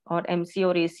or MC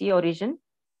or AC origin,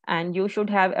 and you should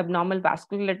have abnormal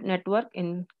vascular network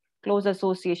in close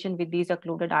association with these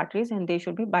occluded arteries, and they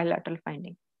should be bilateral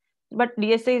finding. But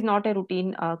DSA is not a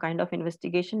routine kind of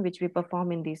investigation which we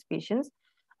perform in these patients.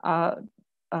 Uh,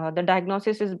 the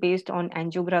diagnosis is based on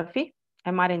angiography,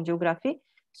 MR angiography.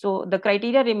 So the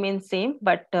criteria remains same,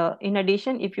 but in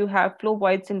addition, if you have flow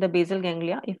voids in the basal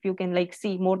ganglia, if you can like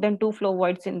see more than 2 flow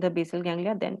voids in the basal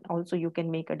ganglia, then also you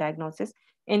can make a diagnosis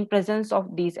in presence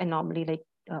of these anomaly like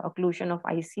occlusion of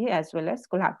ICA as well as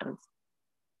collaterals.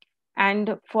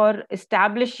 And for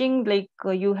establishing like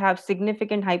you have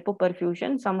significant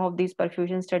hypoperfusion, some of these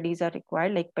perfusion studies are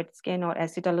required like PET scan or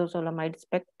acetylzolamide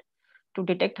SPECT to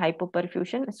detect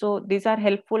hypoperfusion. So these are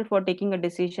helpful for taking a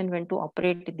decision when to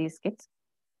operate these kids.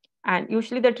 And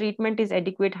usually the treatment is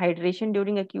adequate hydration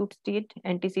during acute state,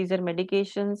 anti-seizure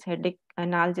medications, headache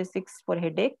analgesics for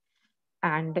headache,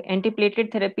 and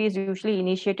antiplatelet therapy is usually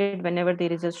initiated whenever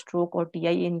there is a stroke or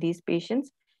TI in these patients.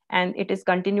 And it is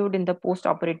continued in the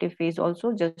post-operative phase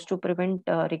also just to prevent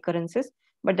recurrences.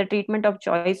 But the treatment of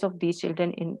choice of these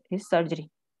children is surgery.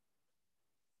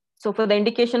 So for the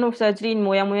indication of surgery in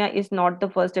Moyamoya is not the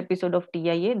first episode of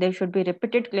TIA. There should be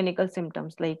repeated clinical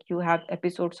symptoms like you have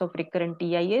episodes of recurrent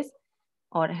TIAs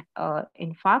or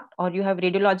infarct, or you have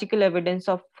radiological evidence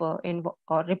of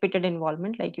or repeated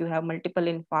involvement like you have multiple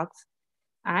infarcts.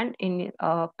 And in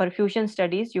perfusion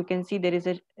studies, you can see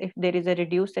if there is a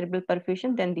reduced cerebral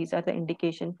perfusion, then these are the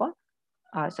indication for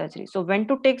surgery. So when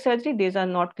to take surgery, these are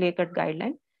not clear-cut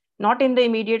guidelines. Not in the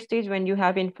immediate stage when you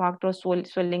have infarct or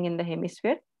swelling in the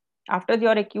hemisphere. After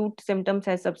your acute symptoms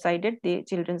has subsided, the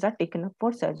children are taken up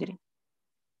for surgery.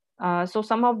 So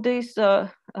some of these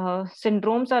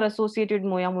syndromes are associated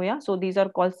with Moyamoya. So these are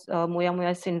called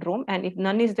Moyamoya syndrome. And if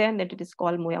none is there, then it is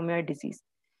called Moyamoya disease.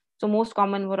 So most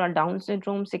common were Down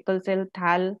syndrome, sickle cell,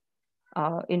 THAL,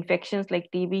 infections like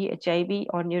TB, HIV,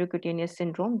 or neurocutaneous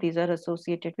syndrome. These are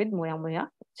associated with Moyamoya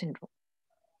syndrome.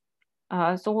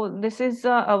 So this is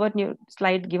our new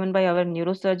slide given by our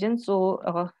neurosurgeon.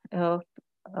 So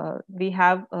we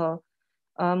have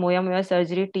Moyamoya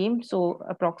surgery team. So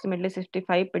approximately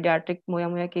 65 pediatric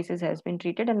Moyamoya cases has been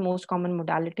treated, and most common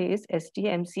modality is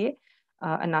STA, MCA,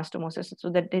 anastomosis. So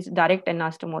that is direct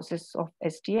anastomosis of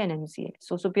STA and MCA.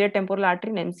 So superior temporal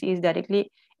artery and MCA is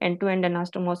directly end-to-end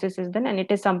anastomosis is done, and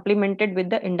it is supplemented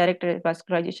with the indirect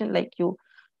vascularization, like you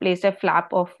place a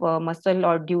flap of muscle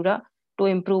or dura to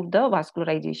improve the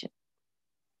vascularization.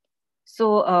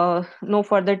 So no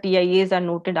further TIAs are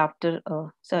noted after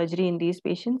surgery in these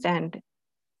patients, and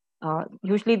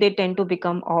usually they tend to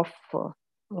become off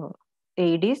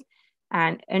AEDs,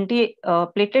 and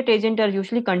anti-platelet agent are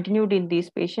usually continued in these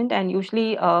patients, and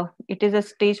usually it is a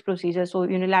stage procedure. So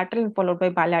unilateral followed by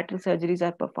bilateral surgeries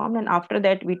are performed, and after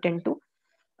that we tend to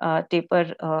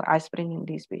taper aspirin in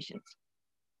these patients.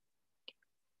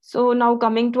 So now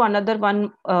coming to another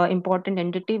one important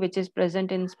entity which is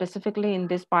present in specifically in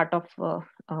this part of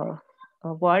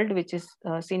world, which is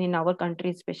seen in our country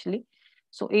especially.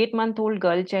 So 8-month-old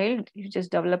girl child, which is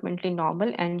developmentally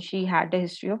normal, and she had a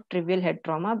history of trivial head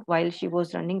trauma. While she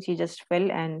was running, she just fell,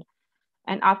 and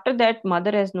after that,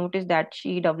 mother has noticed that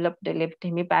she developed the left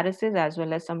hemiparesis as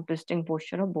well as some twisting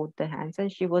posture of both the hands,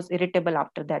 and she was irritable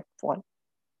after that fall.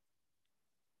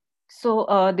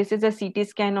 So this is a CT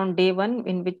scan on day 1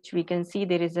 in which we can see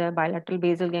there is a bilateral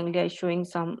basal ganglia showing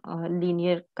some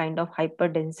linear kind of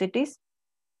hyperdensities,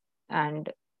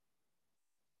 and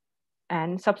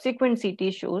subsequent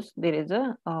CT shows there is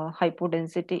a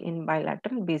hypodensity in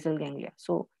bilateral basal ganglia.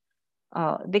 So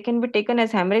They can be taken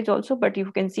as hemorrhage also, but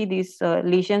you can see these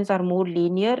lesions are more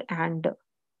linear and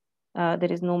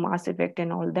there is no mass effect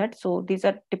and all that. So these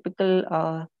are typical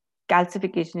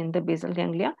calcification in the basal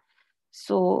ganglia.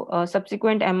 So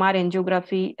subsequent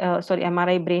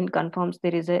MRI brain confirms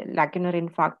there is a lacunar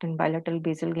infarct in bilateral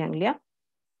basal ganglia,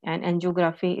 and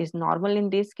angiography is normal in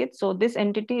these kids. So this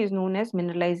entity is known as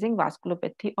mineralizing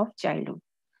vasculopathy of childhood.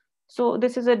 So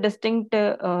this is a distinct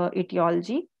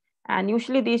etiology, and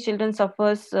usually these children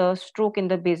suffers stroke in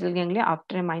the basal ganglia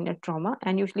after a minor trauma,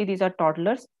 and usually these are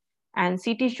toddlers. And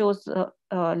CT shows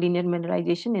linear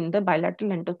mineralization in the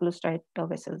bilateral interclusteroid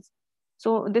vessels.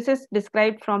 So this is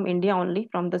described from India only,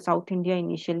 from the South India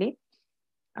initially.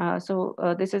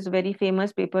 This is a very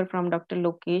famous paper from Dr.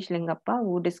 Lokesh Lingappa,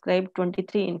 who described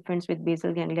 23 infants with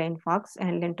basal ganglia infarcts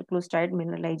and lenticulasteroid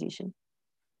mineralization.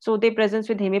 So they present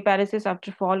with hemiparesis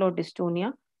after fall or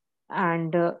dystonia,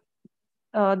 and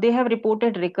they have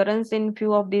reported recurrence in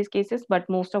few of these cases, but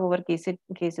most of our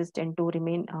cases tend to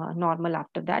remain normal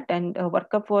after that. And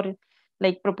workup for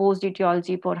like proposed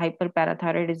etiology for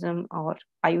hyperparathyroidism or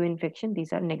IU infection,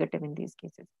 these are negative in these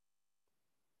cases.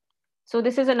 So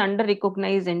this is an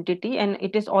under-recognized entity, and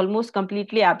it is almost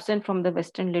completely absent from the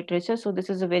Western literature. So this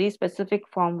is a very specific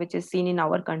form which is seen in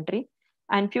our country,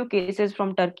 and few cases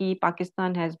from Turkey,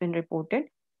 Pakistan has been reported,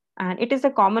 and it is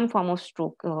a common form of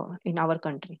stroke in our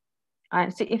country.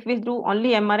 And so if we do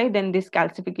only MRI, then these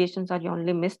calcifications are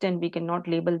only missed, and we cannot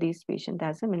label these patients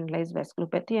as a mineralized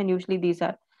vasculopathy. And usually these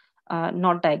are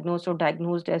not diagnosed or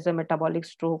diagnosed as a metabolic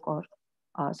stroke or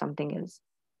something else.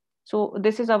 So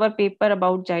this is our paper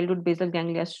about childhood basal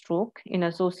ganglia stroke in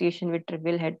association with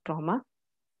trivial head trauma.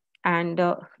 And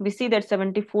we see that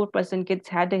 74% kids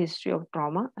had a history of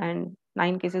trauma, and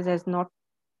 9 cases has not,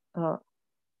 uh,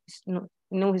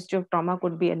 no history of trauma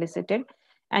could be elicited.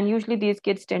 And usually these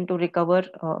kids tend to recover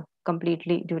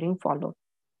completely during follow.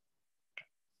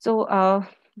 So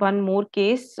one more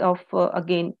case of,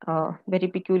 again, very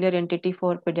peculiar entity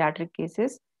for pediatric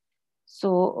cases.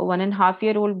 So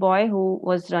 1.5-year-old boy who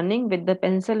was running with the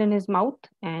pencil in his mouth,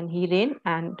 and he ran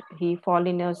and he fall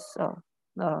in his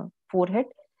forehead.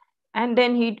 And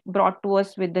then he brought to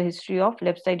us with the history of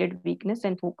left-sided weakness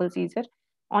and focal seizure.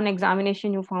 On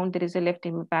examination, you found there is a left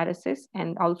hemiparesis,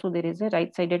 and also there is a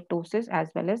right-sided ptosis as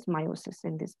well as meiosis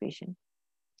in this patient.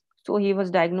 So he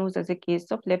was diagnosed as a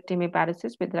case of left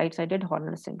hemiparesis with right-sided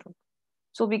Horner syndrome.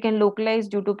 So we can localize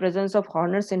due to presence of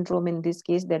Horner syndrome in this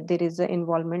case that there is an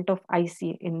involvement of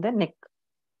ICA in the neck.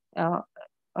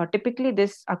 Typically,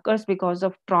 this occurs because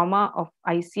of trauma of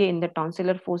ICA in the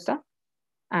tonsillar fossa,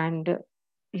 and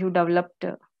you developed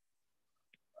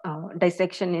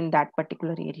dissection in that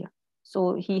particular area.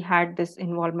 So he had this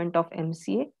involvement of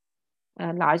MCA,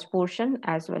 a large portion,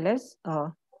 as well as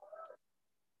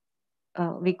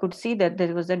we could see that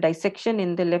there was a dissection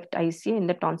in the left ICA in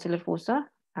the tonsillar fossa,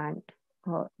 and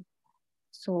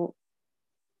so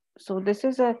this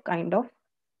is a kind of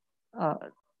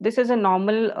this is a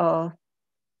normal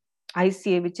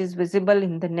ICA which is visible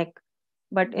in the neck,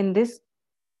 but in this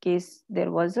case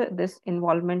there was this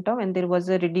involvement of, and there was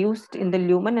a reduced in the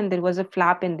lumen, and there was a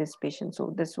flap in this patient.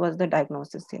 So this was the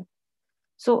diagnosis here.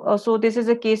 So this is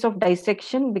a case of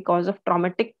dissection because of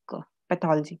traumatic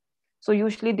pathology. So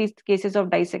usually these cases of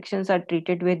dissections are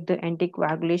treated with the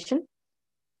anticoagulation,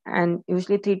 and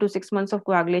usually 3 to 6 months of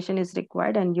coagulation is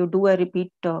required, and you do a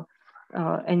repeat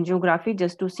angiography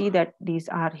just to see that these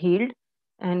are healed.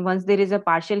 And once there is a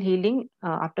partial healing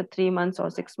after 3 months or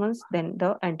 6 months, then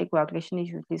the anticoagulation is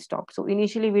usually stopped. So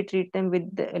initially we treat them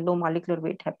with the low molecular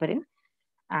weight heparin,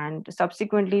 and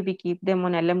subsequently we keep them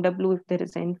on LMW if there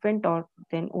is an infant, or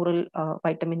then oral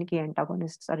vitamin K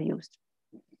antagonists are used.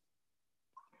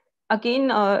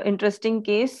 Again, interesting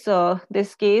case,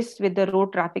 this case with the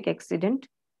road traffic accident,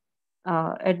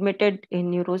 admitted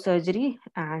in neurosurgery,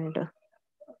 and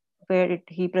where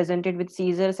he presented with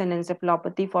seizures and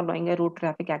encephalopathy following a road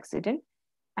traffic accident.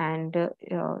 And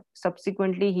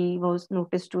subsequently, he was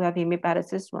noticed to have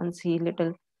hemiparesis once he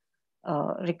little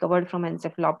recovered from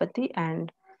encephalopathy.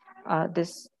 And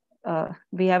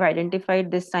we have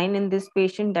identified this sign in this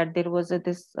patient that there was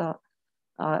this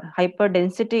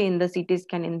hyperdensity in the CT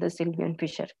scan in the Sylvian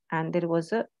fissure, and there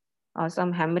was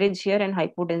some hemorrhage here and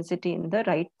hypodensity in the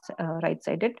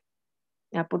right-sided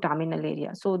putaminal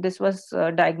area. So this was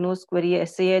diagnosed query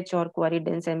SAH or query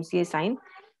dense MCA sign.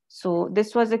 So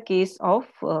this was a case of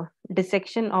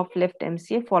dissection of left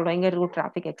MCA following a road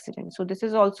traffic accident. So this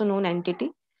is also known entity.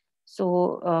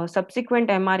 So subsequent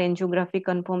MR angiography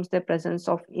confirms the presence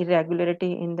of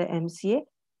irregularity in the MCA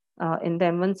in the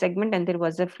M1 segment, and there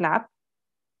was a flap.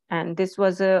 And this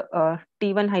was a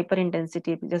T1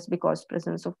 hyperintensity just because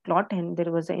presence of clot, and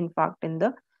there was an infarct in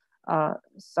the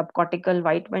subcortical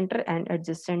white venter and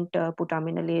adjacent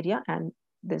putaminal area, and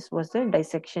this was the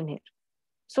dissection here.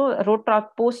 So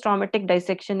post-traumatic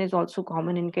dissection is also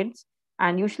common in kids,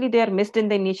 and usually they are missed in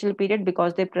the initial period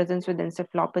because they present with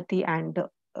encephalopathy and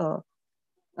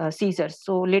seizures.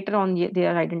 So later on, they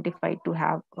are identified to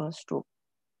have a stroke.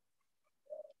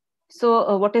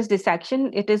 So what is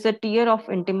dissection? It is a tear of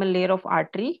intimal layer of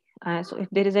artery. So if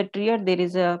there is a tear, there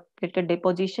is a platelet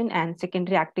deposition and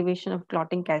secondary activation of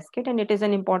clotting cascade, and it is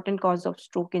an important cause of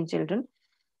stroke in children.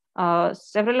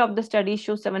 Several of the studies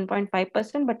show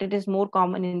 7.5%, but it is more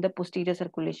common in the posterior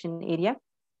circulation area.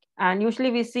 And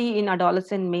usually we see in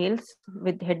adolescent males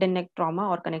with head and neck trauma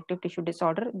or connective tissue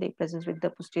disorder, they present with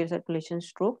the posterior circulation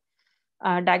stroke.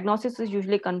 Diagnosis is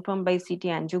usually confirmed by CT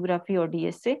angiography or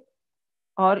DSA,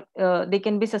 or they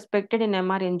can be suspected in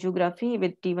MR angiography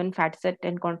with T1 fat set,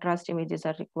 and contrast images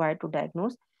are required to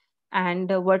diagnose. And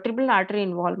vertebral artery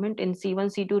involvement in C1,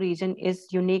 C2 region is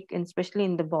unique, especially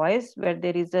in the boys, where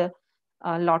there is a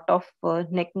lot of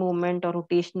neck movement or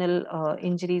rotational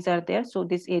injuries are there. So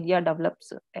this area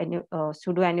develops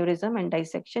pseudoaneurysm and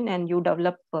dissection, and you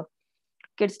develop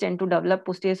kids tend to develop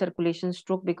posterior circulation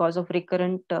stroke because of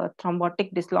recurrent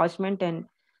thrombotic dislodgement and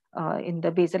in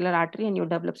the basilar artery, and you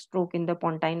develop stroke in the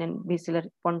pontine and basilar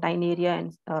pontine area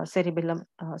and cerebellar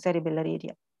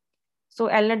area. So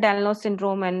Ehlers-Danlos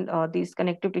syndrome and these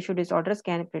connective tissue disorders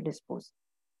can predispose.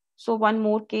 So one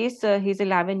more case, he's an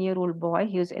 11-year-old boy.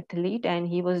 He was athlete and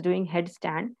he was doing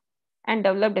headstand and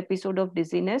developed episode of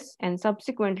dizziness, and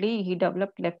subsequently he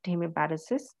developed left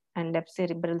hemiparesis and left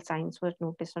cerebral signs were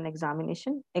noticed on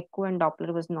examination. Echo and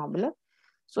Doppler was normal.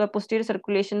 So a posterior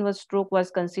circulation was stroke was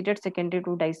considered secondary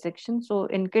to dissection. So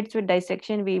in kids with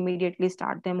dissection, we immediately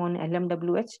start them on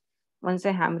LMWH once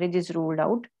a hemorrhage is ruled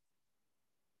out.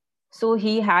 So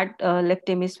he had left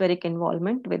hemispheric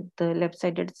involvement with the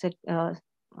left-sided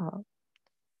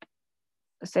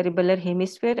cerebellar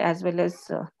hemisphere as well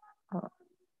as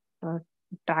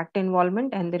tract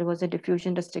involvement, and there was a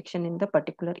diffusion restriction in the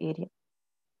particular area.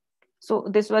 So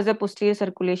this was a posterior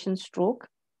circulation stroke,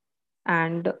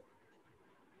 and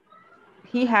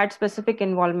he had specific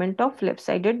involvement of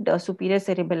left-sided superior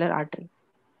cerebellar artery.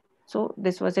 So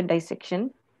this was a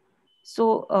dissection.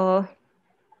 So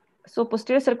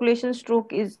posterior circulation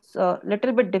stroke is a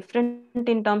little bit different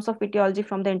in terms of etiology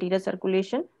from the anterior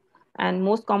circulation, and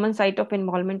most common site of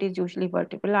involvement is usually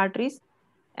vertebral arteries.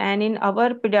 And in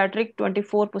our pediatric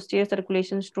 24 posterior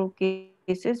circulation stroke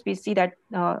cases, we see that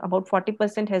about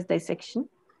 40% has dissection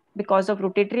because of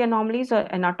rotatory anomalies or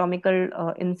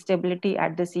anatomical instability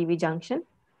at the CV junction,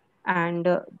 and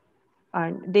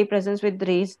they present with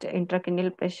raised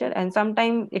intracranial pressure, and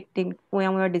sometimes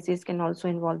Moyamoya disease can also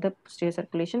involve the posterior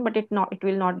circulation, but it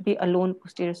will not be alone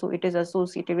posterior, so it is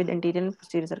associated with anterior and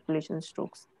posterior circulation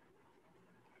strokes.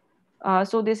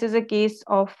 So this is a case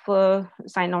of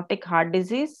cyanotic heart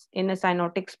disease. In a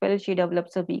cyanotic spell, she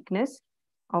develops a weakness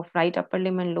of right upper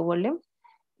limb and lower limb,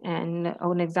 and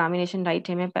on examination, right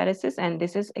hemiparesis, and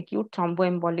this is acute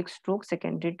thromboembolic stroke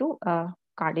secondary to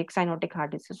cardiac cyanotic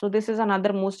heart disease. So this is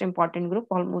another most important group.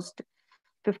 Almost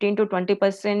 15 to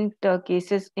 20%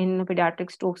 cases in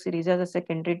pediatric stroke series are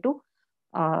secondary to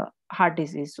heart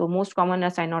disease. So most common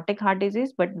are cyanotic heart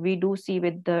disease, but we do see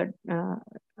with the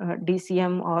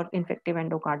DCM or infective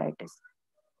endocarditis.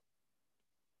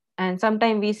 And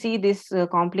sometimes we see this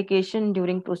complication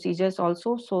during procedures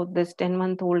also. So this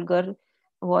 10-month-old girl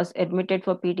was admitted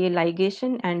for PTA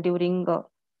ligation, and during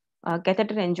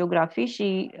catheter angiography,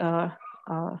 she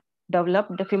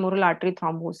developed the femoral artery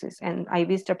thrombosis, and IV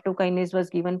streptokinase was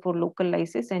given for local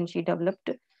lysis, and she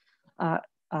developed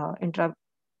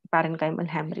intraparenchymal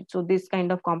hemorrhage. So this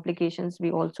kind of complications we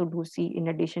also do see in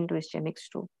addition to ischemic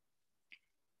stroke.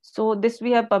 So this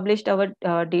we have published our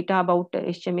data about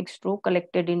ischemic stroke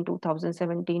collected in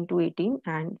 2017 to 18,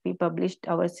 and we published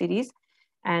our series.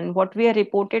 And what we have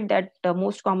reported that the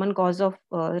most common cause of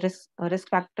risk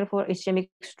factor for ischemic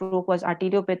stroke was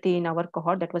arteriopathy in our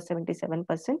cohort, that was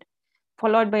 77%,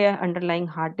 followed by an underlying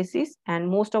heart disease. And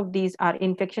most of these are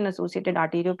infection-associated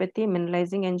arteriopathy,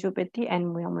 mineralizing angiopathy, and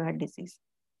Moyamoya disease.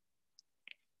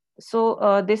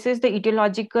 So this is the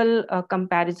etiological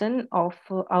comparison of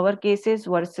our cases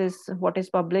versus what is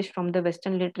published from the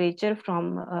Western literature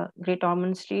from Great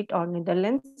Ormond Street or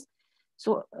Netherlands.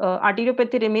 So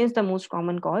arteriopathy remains the most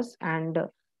common cause, and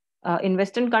in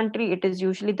Western country, it is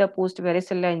usually the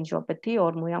post-varicella angiopathy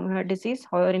or Moyamoya disease.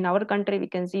 However, in our country, we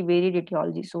can see varied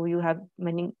etiology. So you have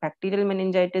bacterial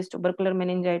meningitis, tubercular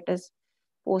meningitis,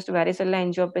 post-varicella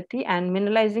angiopathy, and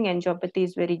mineralizing angiopathy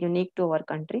is very unique to our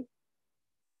country.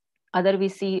 Other we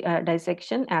see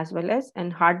dissection as well as,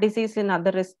 and heart disease in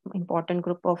other important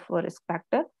group of risk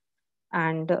factor,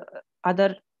 and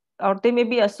other, or they may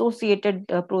be associated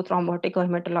prothrombotic or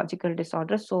hematological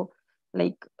disorders. So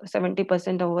like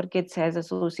 70% of our kids has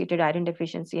associated iron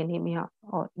deficiency anemia,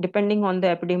 or depending on the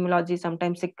epidemiology,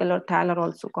 sometimes sickle or thal are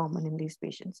also common in these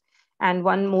patients. And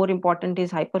one more important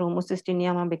is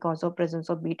hyperhomocystinemia because of presence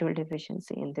of B12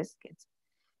 deficiency in these kids.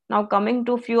 Now coming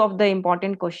to few of the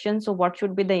important questions. So what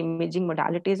should be the imaging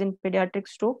modalities in pediatric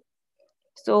stroke?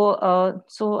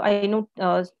 So I know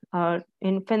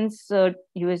infants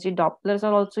USG Dopplers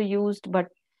are also used, but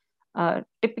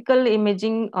typical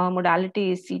imaging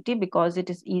modality is CT because it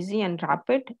is easy and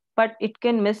rapid, but it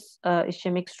can miss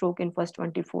ischemic stroke in first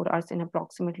 24 hours in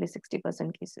approximately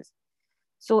 60% cases.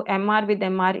 So MR with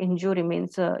MR angio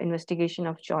remains investigation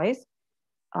of choice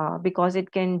because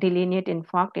it can delineate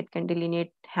infarct, it can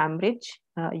delineate hemorrhage.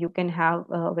 You can have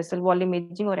vessel wall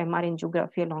imaging or MR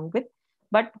angiography along with.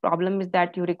 But problem is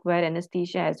that you require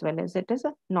anesthesia as well as it is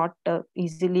not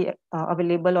easily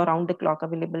available or round the clock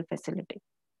available facility.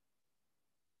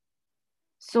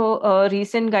 So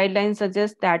recent guidelines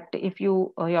suggest that if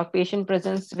you your patient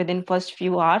presents within first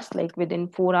few hours, like within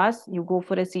 4 hours, you go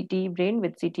for a CT brain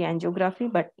with CT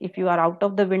angiography. But if you are out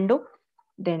of the window,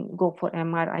 then go for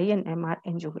MRI and MR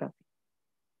angiography.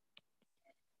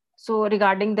 So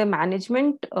regarding the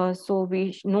management, so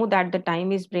we know that the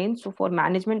time is brain. So for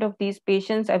management of these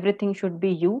patients, everything should be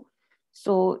U.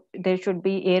 So there should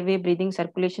be airway, breathing,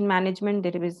 circulation management.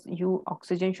 There is U,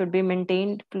 oxygen should be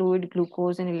maintained, fluid,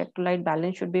 glucose, and electrolyte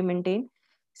balance should be maintained.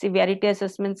 Severity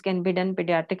assessments can be done,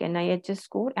 pediatric NIHS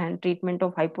score, and treatment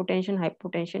of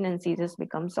hypotension, and seizures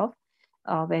becomes of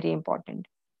very important.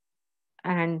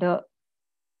 And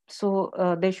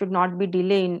there should not be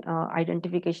delay in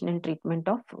identification and treatment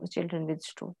of children with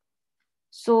stroke.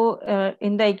 So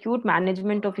in the acute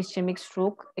management of ischemic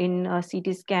stroke in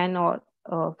CT scan, or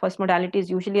first modality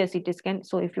is usually a CT scan.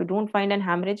 So if you don't find an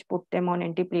hemorrhage, put them on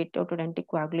antiplatelet or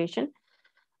anticoagulation.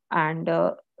 And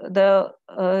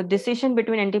the decision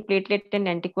between antiplatelet and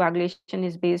anticoagulation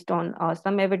is based on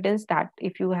some evidence that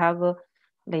if you have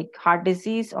like heart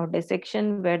disease or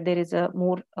dissection where there is a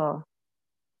more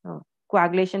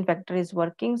coagulation factor is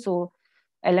working, so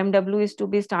LMW is to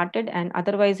be started, and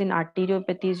otherwise in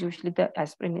arteriopathies usually the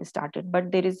aspirin is started,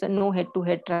 but there is no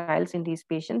head-to-head trials in these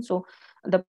patients. So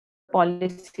the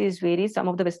policies vary. Some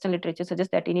of the Western literature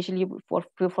suggests that initially for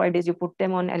 5 days you put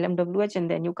them on LMWH and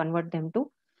then you convert them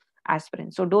to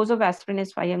aspirin. So dose of aspirin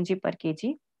is 5 mg per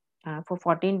kg for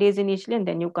 14 days initially, and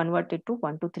then you convert it to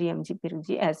 1 to 3 mg per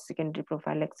kg as secondary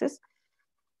prophylaxis.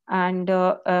 And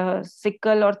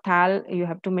sickle or thal, you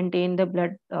have to maintain the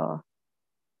blood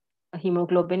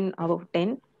hemoglobin above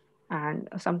 10, and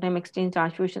sometimes exchange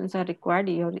transfusions are required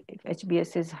if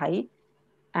HbS is high.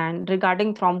 And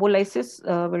regarding thrombolysis,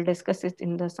 we'll discuss it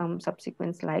in some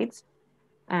subsequent slides.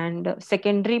 And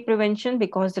secondary prevention,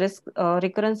 because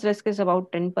recurrence risk is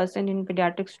about 10% in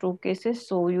pediatric stroke cases.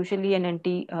 So usually an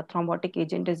anti-thrombotic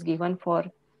agent is given for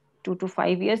 2 to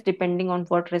 5 years, depending on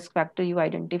what risk factor you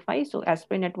identify. So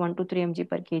aspirin at 1 to 3 mg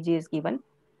per kg is given.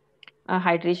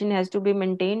 Hydration has to be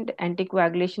maintained.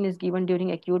 Anticoagulation is given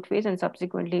during acute phase, and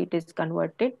subsequently it is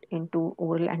converted into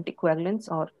oral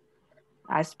anticoagulants or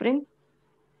aspirin.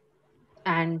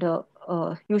 And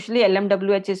usually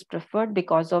LMWH is preferred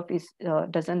because of it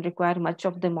doesn't require much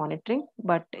of the monitoring.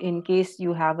 But in case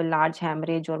you have a large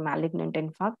hemorrhage or malignant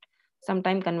infarct,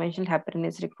 sometimes conventional heparin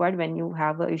is required when you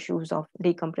have issues of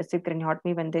decompressive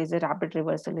craniotomy, when there is a rapid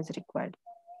reversal is required.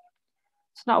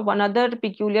 So now one other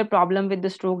peculiar problem with the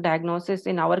stroke diagnosis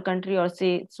in our country, or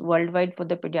say it's worldwide for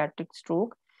the pediatric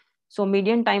stroke. So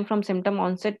median time from symptom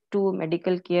onset to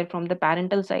medical care from the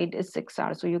parental side is 6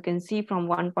 hours. So you can see from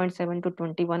 1.7 to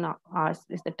 21 hours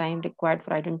is the time required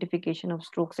for identification of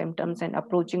stroke symptoms and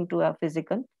approaching to a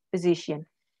physician.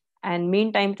 And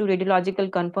mean time to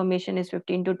radiological confirmation is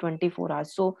 15 to 24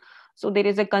 hours. So there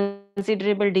is a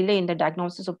considerable delay in the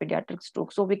diagnosis of pediatric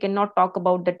stroke. So we cannot talk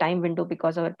about the time window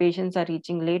because our patients are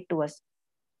reaching late to us.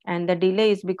 And the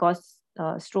delay is because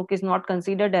stroke is not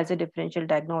considered as a differential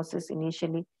diagnosis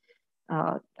initially.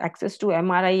 Access to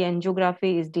MRI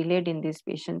angiography is delayed in these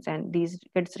patients, and these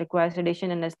kids require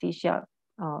sedation anesthesia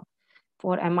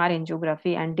for MR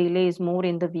angiography, and delay is more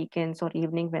in the weekends or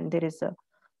evening when there is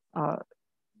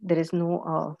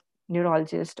no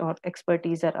neurologist or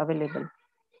expertise are available.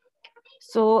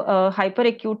 So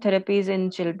hyperacute therapies in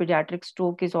pediatric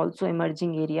stroke is also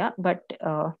emerging area, but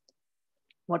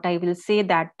what I will say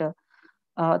that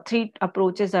 3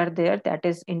 approaches are there, that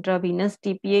is intravenous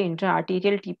TPA,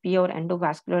 intraarterial TPA, or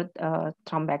endovascular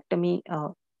thrombectomy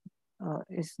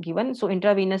is given. So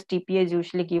intravenous TPA is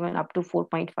usually given up to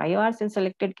 4.5 hours in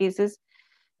selected cases.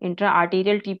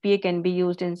 Intra-arterial TPA can be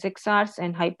used in 6 hours,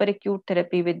 and hyperacute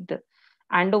therapy with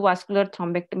endovascular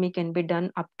thrombectomy can be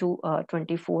done up to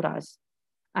 24 hours.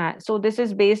 So this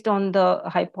is based on the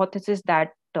hypothesis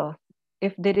that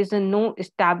if there is a no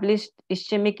established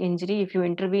ischemic injury, if you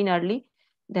intervene early,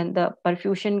 then the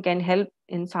perfusion can help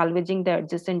in salvaging the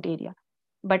adjacent area.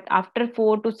 But after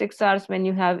 4 to 6 hours, when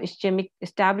you have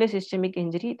established ischemic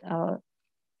injury,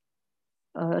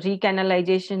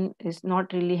 recanalization is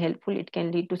not really helpful. It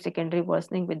can lead to secondary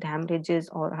worsening with hemorrhages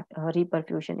or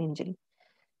reperfusion injury.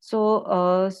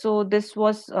 So this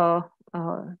was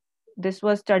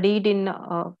studied in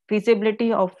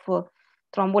feasibility of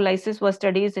thrombolysis was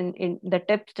studies in the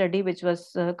TEP study, which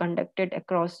was conducted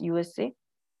across USA,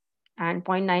 and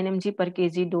 0.9 mg per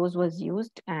kg dose was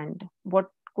used. And what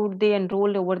could they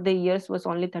enroll over the years was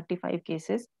only 35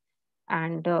 cases.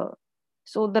 And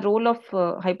so the role of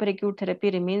hyperacute therapy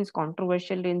remains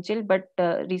controversial in chill, but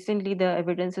recently the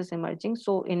evidence is emerging.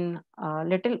 So in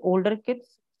little older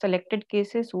kids, selected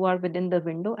cases who are within the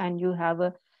window, and you have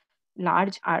a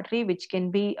large artery which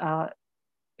can be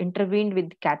intervened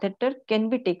with catheter, can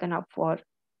be taken up for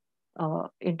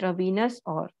intravenous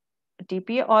or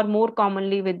TPA, or more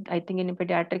commonly with, I think in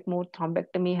pediatric, more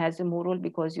thrombectomy has a more role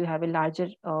because you have a larger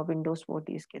windows for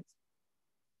these kids.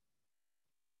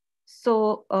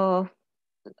 So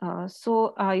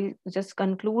so I just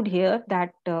conclude here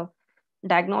that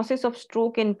diagnosis of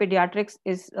stroke in pediatrics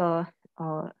is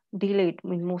delayed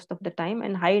most of the time,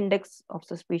 and high index of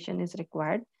suspicion is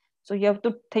required. So you have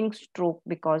to think stroke,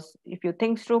 because if you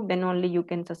think stroke, then only you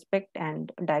can suspect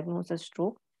and diagnose a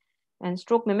stroke. And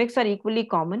stroke mimics are equally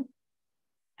common,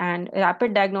 and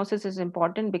rapid diagnosis is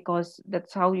important because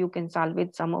that's how you can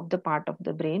salvage some of the part of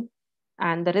the brain.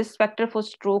 And the risk factor for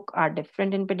stroke are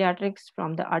different in pediatrics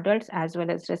from the adults, as well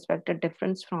as risk factor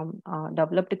difference from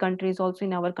developed countries also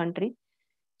in our country.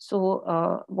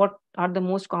 So what are the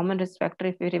most common risk factor,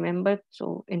 if you remember?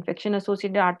 So infection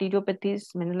associated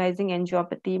arteriopathies, mineralizing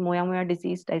angiopathy, Moyamoya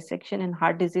disease, dissection, and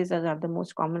heart disease are the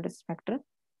most common risk factor.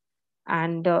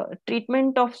 And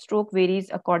treatment of stroke varies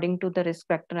according to the risk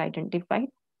factor identified.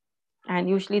 And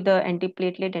usually the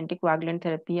antiplatelet, anticoagulant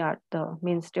therapy are the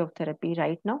mainstay of therapy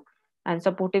right now. And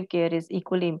supportive care is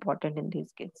equally important in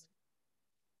these kids.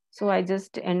 So I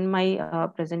just end my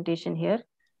presentation here.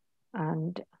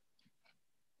 And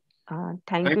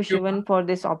thank you, Shivan, for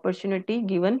this opportunity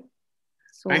given.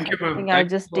 So thank you, I think I've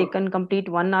just taken complete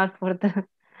 1 hour for the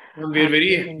we're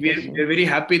very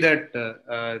happy that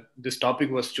this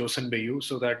topic was chosen by you,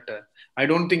 so that I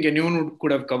don't think anyone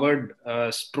could have covered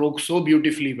stroke so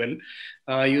beautifully well.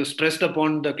 You stressed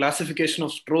upon the classification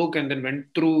of stroke and then went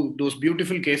through those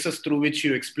beautiful cases through which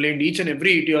you explained each and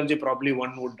every etiology probably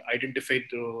one would identify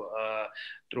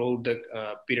throughout the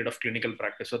period of clinical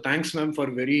practice. So thanks, ma'am,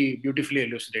 for very beautifully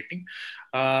elucidating.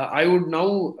 I would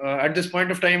now, at this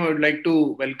point of time, I would like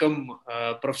to welcome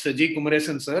Professor G.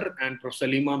 Kumaresan sir and Professor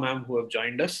Lima ma'am who have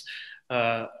joined us.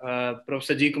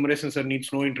 Professor G. Kumaresan sir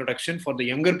needs no introduction. For the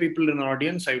younger people in our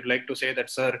audience, I would like to say that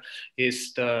sir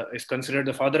is considered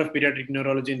the father of pediatric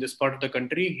neurology in this part of the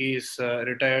country. He is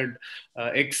retired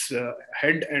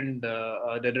ex-head and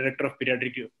the director of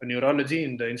pediatric neurology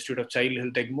in the Institute of Child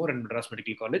Health Egmore and Madras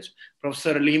Medical College.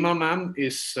 Professor Lima ma'am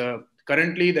is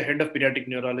currently the head of pediatric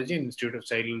neurology in Institute of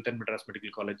Child Health and Madras Medical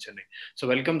College, Chennai. So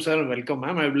welcome, sir. Welcome,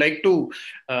 ma'am. I would like to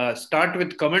start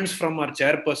with comments from our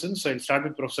chairperson. So I'll start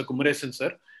with Professor Kumaresan,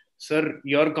 sir. Sir,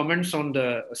 your comments on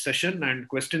the session and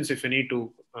questions, if any,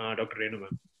 to Dr. Renu,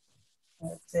 ma'am.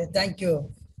 Thank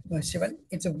you, Shivan.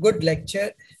 It's a good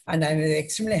lecture, and I'm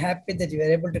extremely happy that you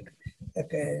were able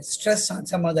to stress on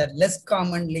some of the less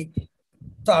commonly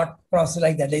thought process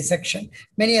like the dissection.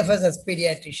 Many of us as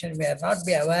pediatricians may not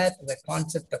be aware of the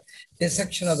concept of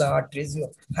dissection of the arteries. You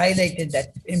highlighted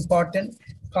that important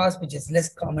cause which is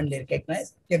less commonly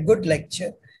recognized. A good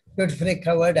lecture, beautifully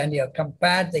covered, and you have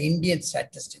compared the Indian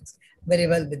statistics very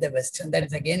well with the Western. That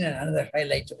is again another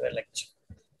highlight of the lecture.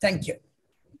 Thank you.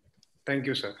 Thank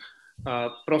you, sir.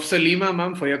 Professor Lima,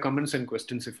 ma'am, for your comments and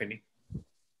questions, if any.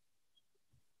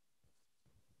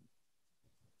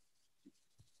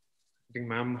 I think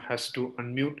ma'am has to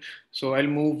unmute. So I'll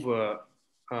move to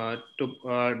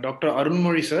Dr. Arun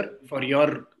Mori, sir, for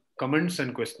your comments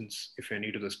and questions, if any,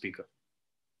 to the speaker.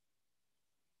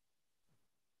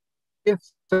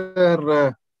 Yes,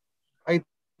 sir. I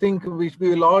think we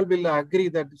will all agree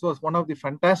that this was one of the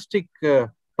fantastic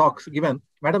talks given.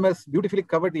 Madam has beautifully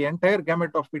covered the entire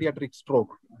gamut of pediatric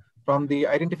stroke, from the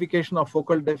identification of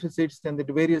focal deficits and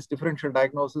the various differential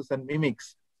diagnosis and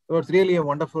mimics. So it's really a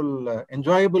wonderful,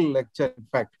 enjoyable lecture, in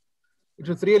fact. It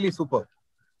was really super.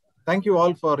 Thank you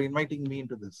all for inviting me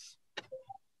into this.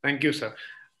 Thank you, sir.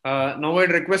 Now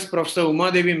I'd request Professor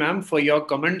Uma Devi ma'am for your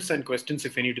comments and questions,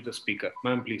 if any, to the speaker.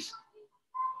 Ma'am, please.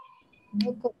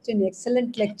 No question.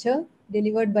 Excellent lecture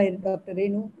delivered by Dr.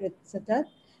 Renu, etc.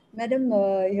 Madam,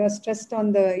 you are stressed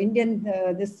on the Indian,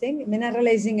 this thing,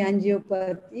 mineralizing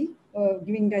angiopathy,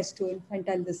 giving rise to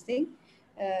infantile this thing.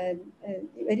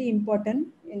 Very important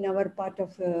in our part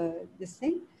of this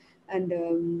thing.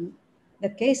 And the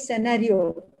case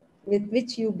scenario with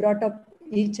which you brought up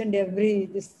each and every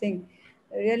this thing,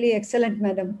 really excellent,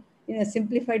 madam, in a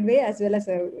simplified way as well as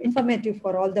informative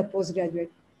for all the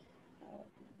postgraduate.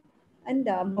 And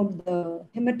about the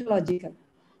hematological,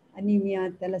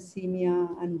 anemia,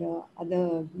 thalassemia, and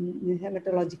other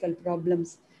hematological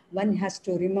problems, one has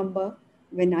to remember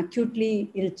when acutely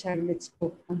ill child with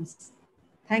stroke comes.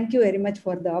 Thank you very much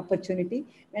for the opportunity.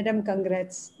 Madam,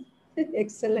 congrats.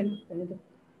 Excellent.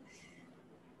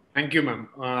 Thank you, ma'am.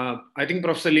 I think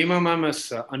Professor Lima ma'am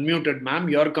has unmuted. Ma'am,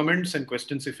 your comments and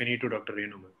questions, if any, to Dr.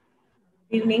 Renu ma'am.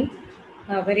 Good evening.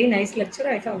 Very nice lecture.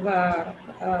 I have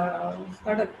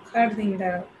heard in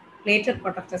the later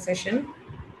part of the session.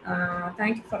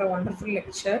 Thank you for a wonderful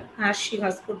lecture. As she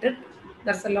has put it,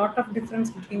 there's a lot of difference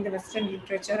between the Western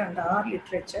literature and our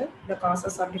literature. The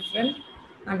causes are different.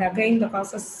 And again, the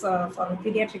causes for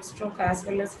pediatric stroke as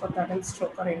well as for the adult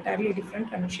stroke are entirely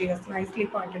different. And she has nicely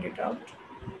pointed it out.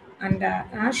 And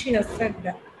as she has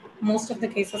said, most of the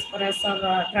cases for us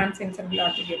are transensoral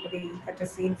arteriopathy, that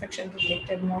is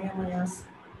infection-related moyamoyas,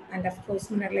 and of course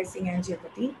mineralizing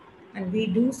angiopathy. And we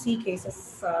do see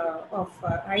cases of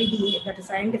IDA, that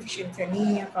is iron deficiency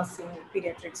anemia, causing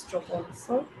pediatric stroke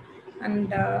also.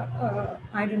 And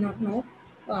I do not know,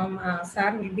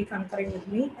 Sir will be concurring with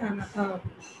me. And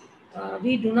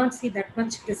we do not see that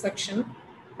much dissection.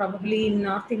 Probably in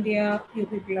North India, you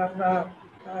people are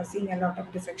seeing a lot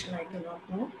of dissection, I do not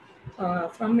know.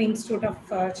 From Institute of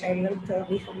Child Health,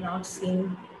 we have not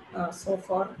seen so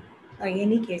far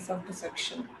any case of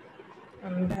dissection.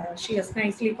 And she has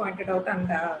nicely pointed out and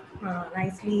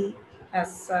nicely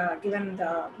has given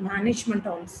the management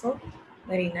also.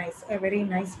 Very nice, a very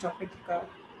nice topic.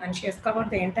 And she has covered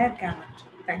the entire gamut.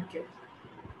 Thank you.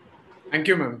 Thank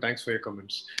you, ma'am. Thanks for your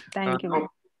comments. Thank you.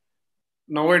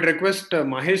 Now I'd request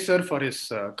Mahesh sir for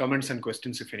his comments and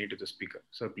questions, if any, to the speaker.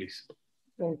 Sir, please.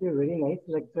 Thank you. Very nice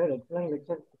lecture. Excellent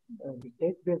lecture.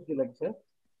 Case-based lecture.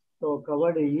 So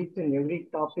covered each and every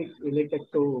topic related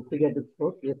to pediatric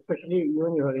stroke, especially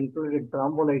even you have included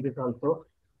thrombolysis also.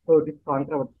 So it is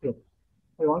controversial.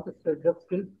 I want to stress just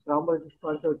still thrombolysis is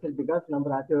controversial because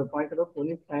number, as you have pointed out,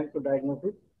 only time to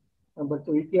diagnosis. Number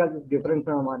two, etiology is different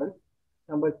from adults.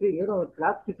 Number three,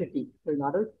 plasticity. So in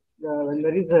adults, when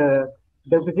there is a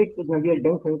deficit, it may be a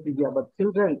dense anesthesia, but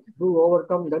children do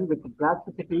overcome them with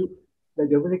plasticity. The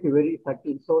deficit is very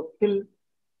subtle. So still,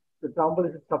 the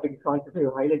thrombolysis topic is conscious.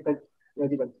 You highlighted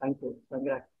very well. Thank you.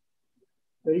 Congrats.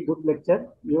 Very good lecture.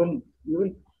 Even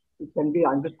it can be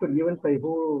understood even by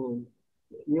who,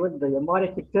 even the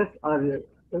MRI pictures are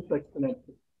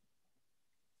self-explanatory.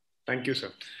 Thank you,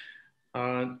 sir.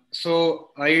 So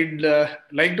I'd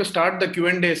like to start the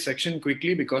Q&A section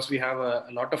quickly because we have a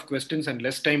lot of questions and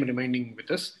less time remaining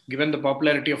with us. Given the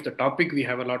popularity of the topic, we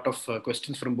have a lot of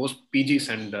questions from both PGs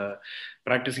and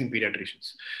practicing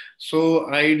pediatricians. So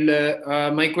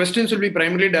my questions will be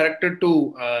primarily directed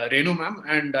to Renu ma'am,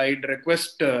 and I'd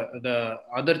request the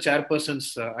other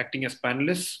chairpersons acting as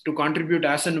panelists to contribute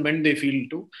as and when they feel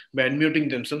to by unmuting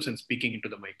themselves and speaking into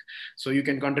the mic. So you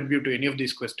can contribute to any of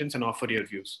these questions and offer your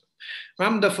views.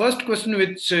 Ma'am, the first question,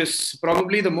 which is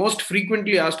probably the most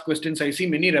frequently asked questions, I see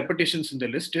many repetitions in the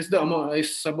list, is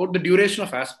about the duration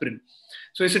of aspirin.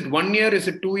 So is it 1 year, is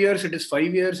it 2 years, it is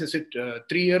 5 years, is it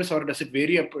 3 years, or does it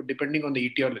vary depending on the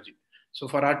etiology? So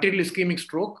for arterial ischemic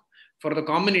stroke, for the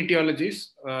common etiologies,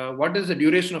 what is the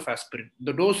duration of aspirin?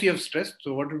 The dose you have stressed,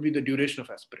 so what would be the duration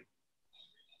of aspirin?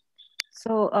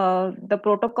 So the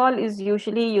protocol is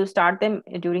usually you start them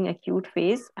during acute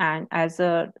phase and as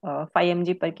a 5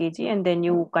 mg per kg, and then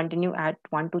you continue at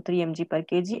 1 to 3 mg per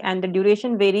kg, and the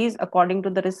duration varies according to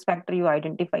the risk factor you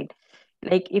identified.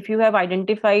 Like if you have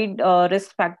identified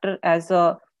risk factor as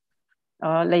a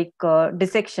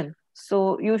dissection,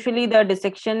 so usually the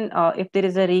dissection, if there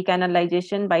is a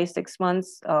recanalization by 6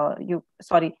 months,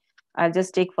 I'll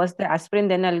just take first the aspirin,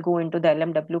 then I'll go into the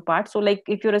LMW part. So like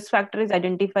if your risk factor is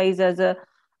identified as a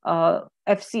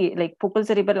FC, like focal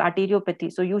cerebral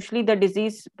arteriopathy, so usually the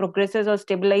disease progresses or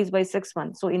stabilizes by 6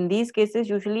 months. So in these cases,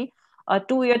 usually a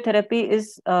 2-year therapy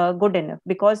is good enough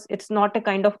because it's not a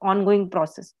kind of ongoing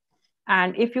process.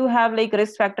 And if you have like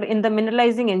risk factor in the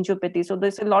mineralizing angiopathy, so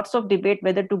there's lots of debate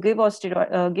whether to give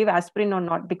give aspirin or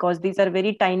not, because these are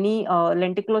very tiny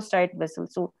lenticulostriate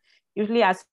vessels. So usually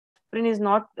aspirin is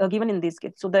not given in these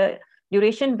kids. So the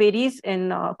duration varies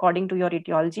in according to your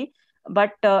etiology.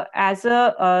 But as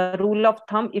a rule of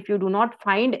thumb, if you do not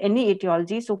find any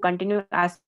etiology, so continue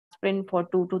aspirin for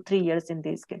 2 to 3 years in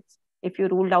these kids. If you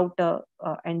ruled out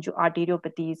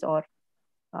arteriopathies or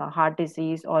heart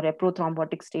disease or a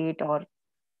prothrombotic state or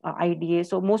IDA.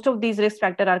 So most of these risk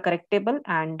factors are correctable,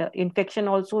 and infection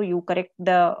also you correct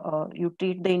you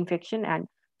treat the infection, and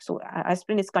so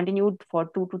aspirin is continued for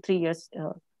 2 to 3 years,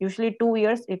 usually 2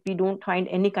 years if we don't find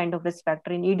any kind of risk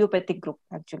factor in idiopathic group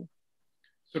actually.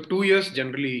 So 2 years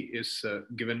generally is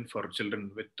given for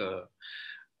children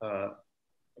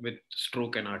with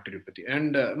stroke and arteriopathy.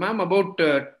 And ma'am, about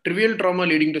trivial trauma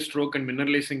leading to stroke and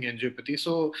mineralizing angiopathy.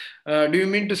 So do you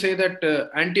mean to say that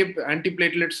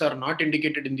antiplatelets are not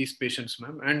indicated in these patients,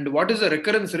 ma'am? And what is the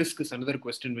recurrence risk is another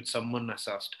question which someone has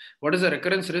asked. What is the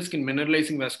recurrence risk in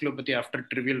mineralizing vasculopathy after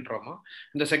trivial trauma?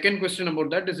 And the second question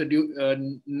about that is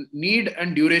the need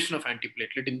and duration of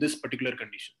antiplatelet in this particular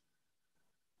condition.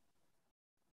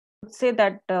 Say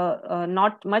that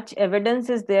not much evidence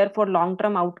is there for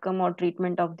long-term outcome or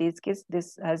treatment of these cases.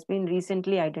 This has been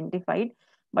recently identified,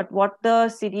 but what the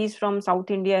series from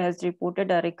South India has reported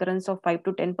a recurrence of 5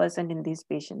 to 10% in these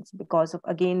patients because of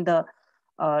again the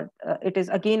it is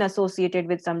again associated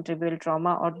with some trivial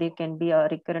trauma, or they can be a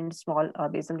recurrent small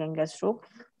basal ganglia stroke.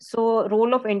 So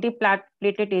role of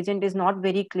antiplatelet agent is not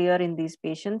very clear in these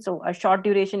patients. So a short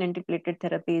duration antiplatelet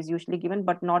therapy is usually given,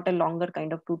 but not a longer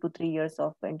kind of 2 to 3 years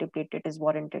of antiplatelet is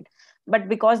warranted. But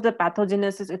because the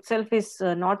pathogenesis itself is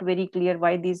not very clear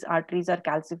why these arteries are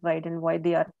calcified and why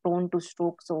they are prone to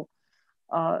stroke, so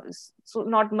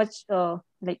not much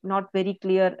not very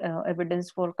clear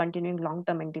evidence for continuing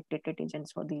long-term antiplatelet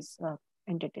agents for these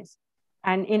entities.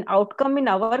 And in outcome in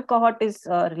our cohort is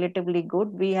relatively good.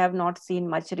 We have not seen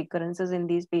much recurrences in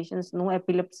these patients, no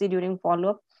epilepsy during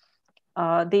follow-up.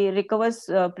 They recovers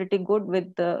pretty good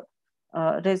with the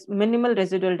minimal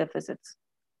residual deficits.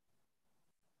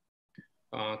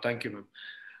 Thank you, ma'am.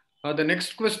 The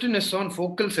next question is on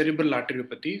focal cerebral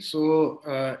arteriopathy. So,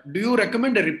 do you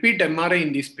recommend a repeat MRI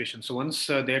in these patients? So, once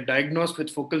they are diagnosed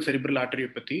with focal cerebral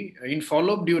arteriopathy, in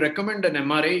follow-up, do you recommend an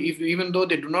MRI, even though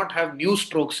they do not have new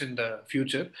strokes in the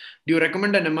future? Do you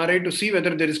recommend an MRI to see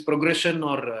whether there is progression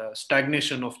or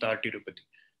stagnation of the arteriopathy?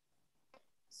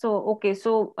 So, okay,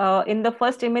 so in the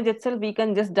first image itself, we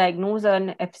can just diagnose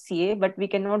an FCA, but we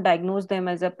cannot diagnose them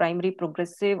as a primary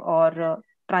progressive or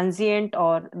transient,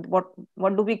 or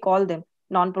what do we call them,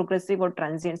 non-progressive or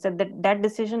transient. So that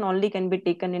decision only can be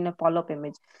taken in a follow-up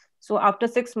image. So after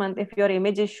 6 months, if your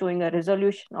image is showing a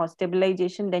resolution or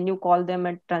stabilization, then you call them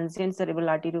a transient cerebral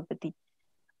arteriopathy.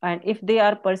 And if they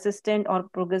are persistent or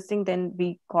progressing, then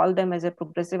we call them as a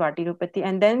progressive arteriopathy.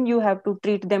 And then you have to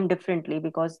treat them differently,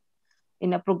 because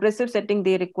in a progressive setting,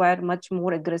 they require much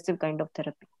more aggressive kind of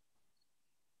therapy.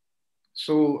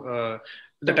 So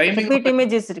the timing repeat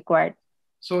image is required.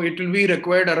 So it will be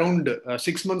required around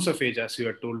 6 months of age, as you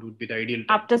are told, would be the ideal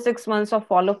time. After 6 months of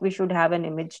follow-up, we should have an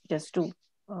image just to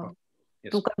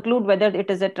yes, to conclude whether it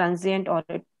is a transient or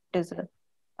it is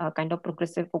a kind of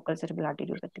progressive focal cerebral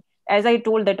arteriopathy. As I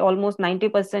told, that almost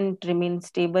 90% remain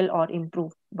stable or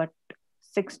improve, but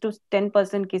 6 to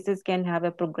 10% cases can have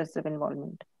a progressive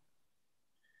involvement.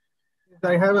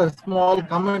 I have a small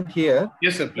comment here.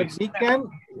 Yes, sir, please.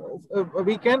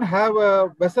 We can have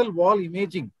a vessel wall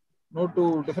imaging,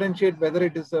 to differentiate whether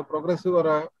it is a progressive or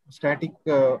a static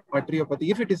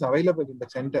arteriopathy, if it is available in the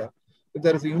center. If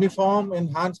there is a uniform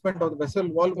enhancement of the vessel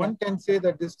wall, one can say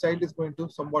that this child is going to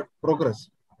somewhat progress,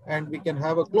 and we can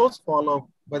have a close follow-up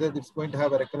whether it's going to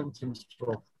have a recurrence in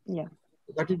stroke. Yeah,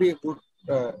 that will be a good,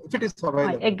 if it is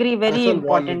available. I agree, very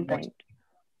important point.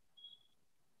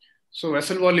 So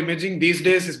vessel wall imaging these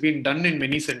days is being done in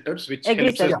many centers, which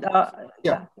helps us.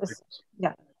 Yeah.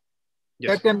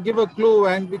 Yes. That can give a clue,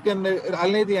 and we can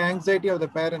allay the anxiety of the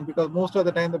parent, because most of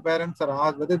the time the parents are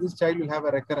asked whether this child will have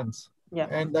a recurrence. Yeah.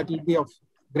 And that will be of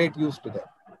great use to them.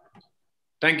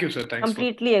 Thank you, sir. Thanks.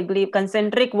 Completely agree.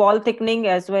 Concentric wall thickening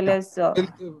as well as... will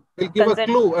give a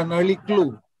clue, an early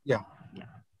clue. Yeah.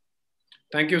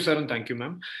 Thank you, sir, and thank you,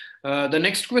 ma'am. The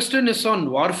next question is on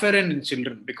warfarin in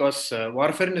children, because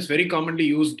warfarin is very commonly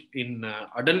used in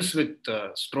adults with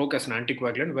stroke as an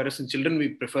anticoagulant, whereas in children we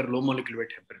prefer low molecular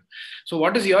weight heparin. So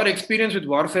what is your experience with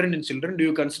warfarin in children? Do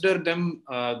you consider them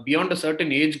beyond a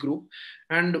certain age group?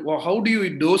 And how do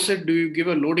you dose it? Do you give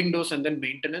a loading dose and then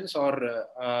maintenance, or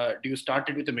do you start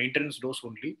it with a maintenance dose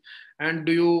only? And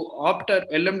do you opt a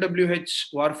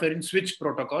LMWH warfarin switch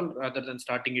protocol rather than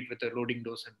starting it with a loading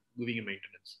dose and giving a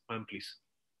maintenance? Ma'am, please.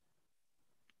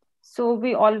 So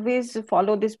we always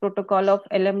follow this protocol of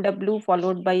LMW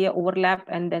followed by a overlap,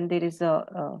 and then there is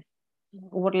a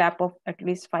overlap of at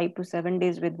least 5 to 7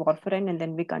 days with warfarin, and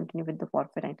then we continue with the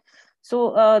warfarin.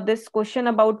 So this question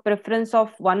about preference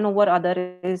of one over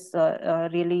other is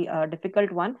really a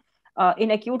difficult one.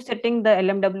 In acute setting, the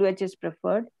LMWH is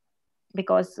preferred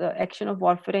because action of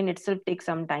warfarin itself takes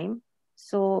some time.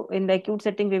 So in the acute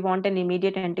setting, we want an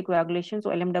immediate anticoagulation, so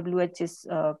LMWH is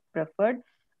preferred.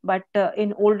 But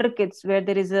in older kids where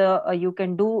there is you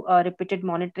can do repeated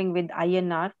monitoring with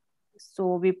INR,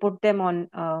 so we put them on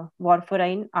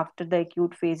warfarin after the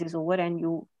acute phase is over, and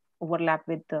you overlap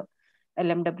with the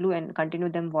LMW and continue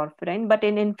them warfarin. But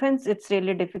in infants, it's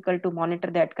really difficult to monitor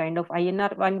that kind of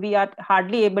INR, when we are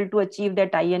hardly able to achieve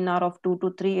that INR of 2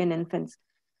 to 3 in infants.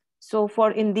 So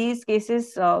in these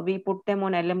cases, we put them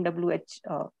on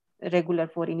LMWH regular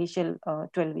for initial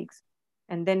 12 weeks.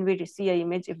 And then we see an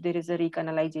image if there is a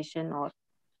recanalization or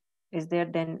is there,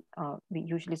 then we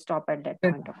usually stop at that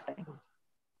point of time.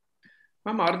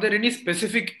 Ma'am, are there any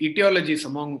specific etiologies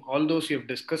among all those you have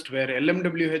discussed where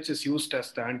LMWH is used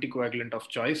as the anticoagulant of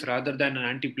choice rather than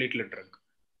an antiplatelet drug?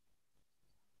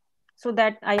 So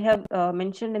that I have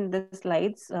mentioned in the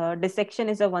slides, dissection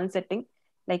is a one setting.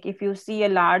 Like if you see a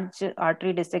large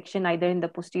artery dissection either in the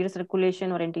posterior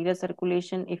circulation or anterior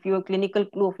circulation, if you have clinical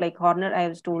clue of like Horner, I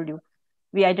have told you,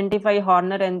 we identify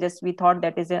Horner and just we thought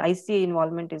that is an ICA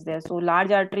involvement is there. So large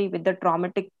artery with the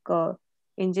traumatic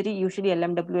injury, usually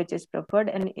LMWH is preferred.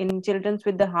 And in children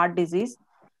with the heart disease,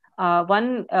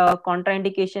 one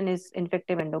contraindication is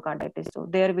infective endocarditis. So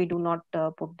there we do not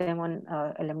put them on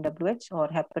LMWH or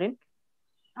heparin.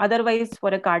 Otherwise, for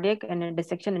a cardiac and a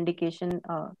dissection indication,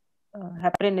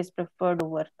 heparin is preferred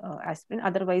over aspirin.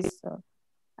 Otherwise,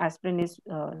 aspirin is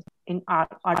in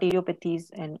arteriopathies,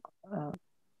 and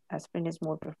aspirin is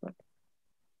more preferred.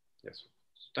 Yes,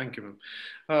 thank you,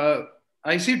 ma'am.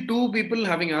 I see two people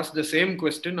having asked the same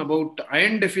question about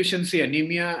iron deficiency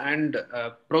anemia and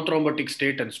prothrombotic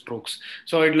state and strokes.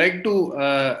 So I'd like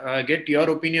to get your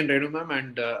opinion, Renu ma'am,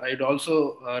 and I'd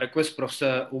also request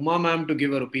Professor Uma ma'am to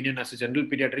give her opinion as a general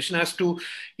pediatrician as to,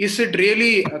 is it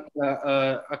really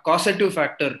a causative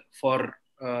factor for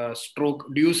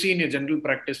stroke? Do you see in your general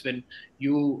practice when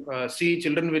you see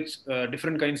children with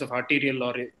different kinds of arterial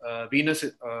or venous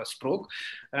stroke,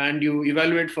 and you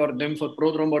evaluate for them for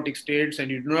prothrombotic states and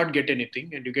you do not get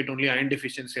anything and you get only iron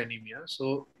deficiency anemia?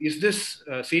 So is this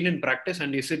seen in practice,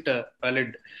 and is it a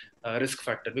valid risk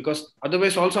factor? Because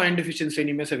otherwise also iron deficiency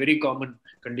anemia is a very common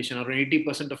condition. Around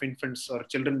 80% of infants or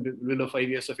children below 5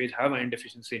 years of age have iron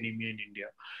deficiency anemia in India.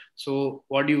 So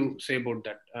what do you say about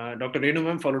that? Dr. Renu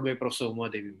ma'am, followed by Professor Uma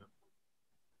Devi ma'am.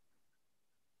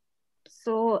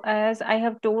 So as I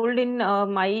have told in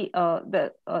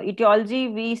the etiology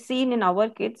we seen in our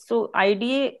kids, so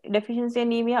IDA deficiency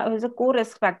anemia is a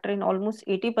co-risk factor in almost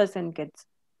 80% kids.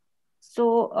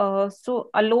 So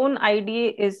alone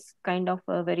IDA is kind of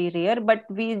very rare, but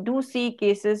we do see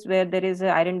cases where there is a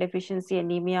iron deficiency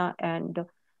anemia, and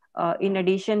in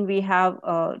addition we have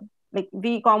like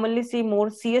we commonly see more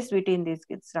CSVT in these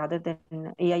kids rather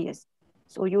than AIS.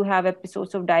 So you have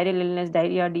episodes of diarrheal illness,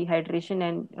 diarrhea, dehydration,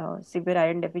 and severe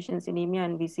iron deficiency anemia,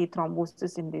 and we see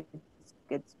thrombosis in these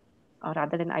kids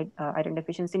rather than iron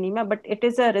deficiency anemia. But it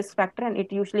is a risk factor, and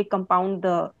it usually compounds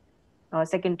the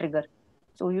second trigger.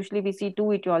 So usually we see two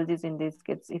etiologies in these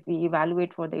kids if we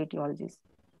evaluate for the etiologies.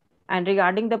 And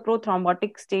regarding the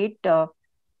prothrombotic state,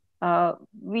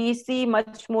 we see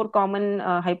much more common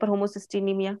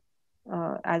hyperhomocystinemia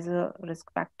as a risk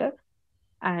factor.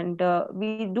 And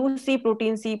we do see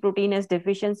protein C, protein S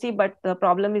deficiency, but the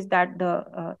problem is that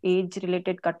the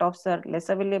age-related cutoffs are less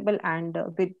available, and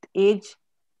with age,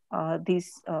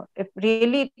 if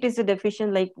really it is a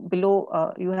deficient, like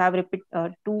below, you have repeat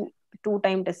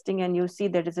two-time testing and you see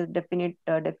there is a definite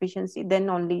deficiency, then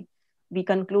only we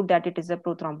conclude that it is a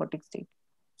prothrombotic state.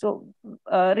 So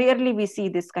rarely we see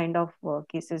this kind of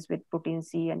cases with protein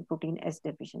C and protein S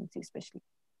deficiency, especially.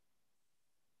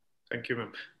 Thank you,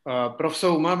 ma'am. Professor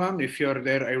Uma ma'am, if you're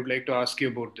there, I would like to ask you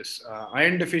about this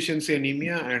iron deficiency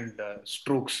anemia and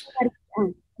strokes.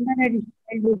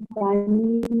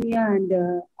 Anemia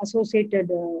and associated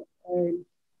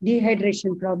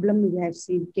dehydration problem, we have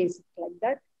seen cases like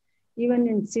that. Even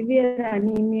in severe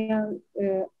anemia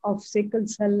of sickle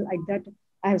cell like that,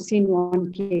 I have seen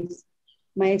one case.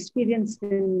 My experience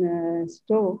in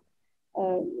Stowe,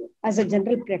 as a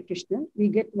general practitioner, we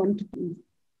get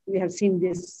we have seen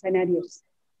these scenarios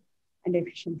and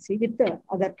efficiency with the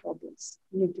other problems,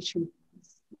 nutrition.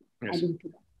 Yes. Adding to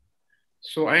that.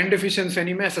 So iron deficiency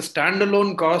anemia as a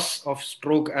standalone cause of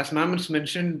stroke, as ma'am has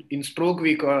mentioned, in stroke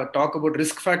we talk about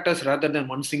risk factors rather than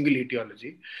one single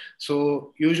etiology.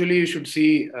 So usually you should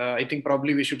see, I think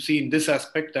probably we should see in this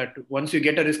aspect that once you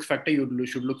get a risk factor, you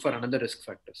should look for another risk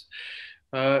factors.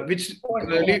 One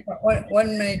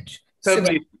minute. Sir,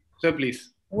 please. Sir,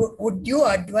 please. Would you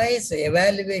advise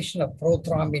evaluation of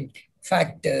prothrombin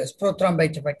factors,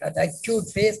 prothrombotic factors at the acute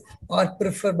phase or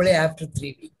preferably after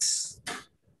 3 weeks?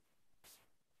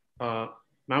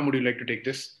 Ma'am, would you like to take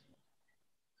this?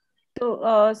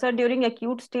 So, sir, during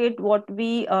acute state, what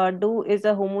we do is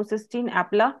a homocysteine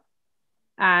APLA.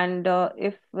 And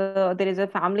if there is a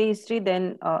family history,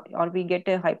 then or we get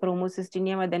a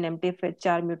hyperhomocystinemia, then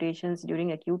MTHFR mutations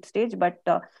during acute stage. But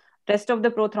rest of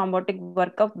the prothrombotic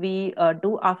workup we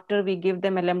do after we give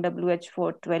them LMWH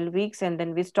for 12 weeks, and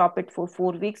then we stop it for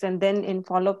 4 weeks, and then in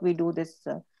follow-up we do this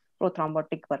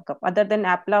prothrombotic workup. Other than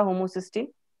APLA, homocysteine,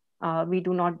 we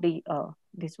do not do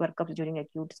these workups during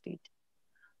acute stage.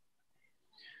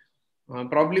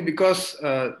 Probably because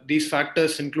these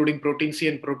factors, including protein C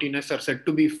and protein S, are said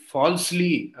to be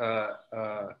falsely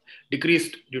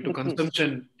decreased due to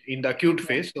consumption in the acute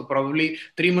phase. So probably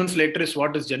 3 months later is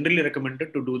what is generally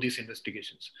recommended to do these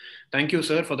investigations. Thank you,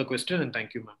 sir, for the question, and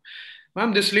thank you, ma'am.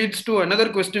 Ma'am, this leads to another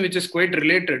question which is quite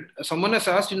related. Someone has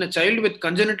asked, in a child with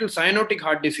congenital cyanotic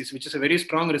heart disease, which is a very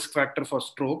strong risk factor for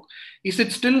stroke, is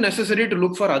it still necessary to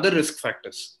look for other risk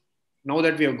factors? Now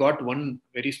that we have got one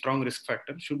very strong risk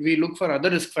factor, should we look for other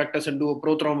risk factors and do a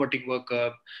prothrombotic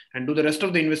workup and do the rest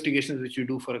of the investigations which you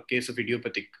do for a case of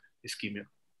idiopathic ischemia?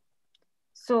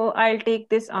 So I'll take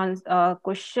this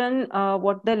question,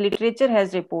 what the literature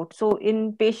has reported. So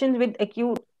in patients with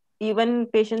acute, even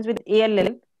patients with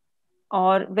ALL,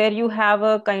 or where you have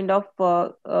a kind of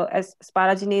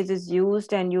asparaginase is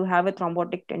used and you have a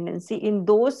thrombotic tendency, in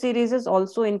those series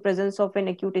also in presence of an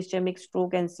acute ischemic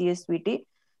stroke and CSVT,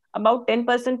 about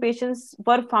 10% patients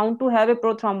were found to have a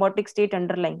prothrombotic state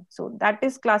underlying. So that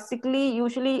is classically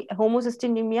usually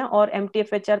homocystinemia or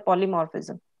MTHFR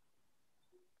polymorphism.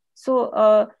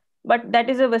 So, but that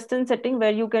is a Western setting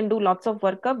where you can do lots of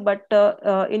workup. But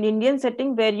in Indian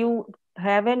setting where you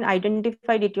have an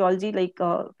identified etiology like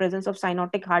presence of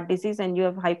cyanotic heart disease and you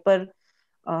have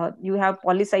you have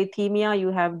polycythemia, you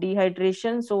have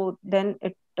dehydration. So then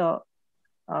it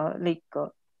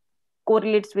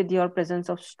correlates with your presence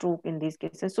of stroke in these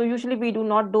cases. So usually we do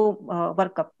not do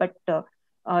workup, but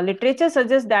literature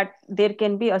suggests that there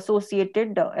can be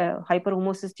associated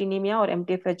hyperhomocystinemia or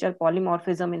MTHFR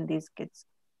polymorphism in these kids.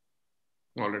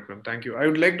 All right, ma'am. Thank you. I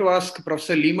would like to ask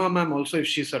Professor Lima, ma'am, also if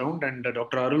she's around, and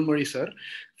Dr. Arulmozhi, sir,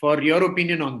 for your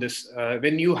opinion on this.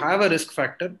 When you have a risk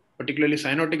factor, particularly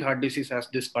cyanotic heart disease, as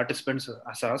this participant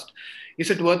has asked,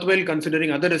 is it worthwhile considering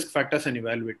other risk factors and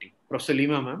evaluating? Professor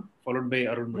Lima, ma'am, followed by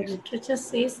Arulmozhi. The literature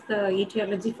says the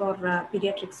etiology for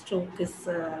pediatric stroke is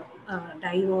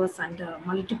diverse and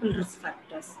multiple risk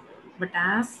factors. But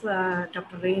as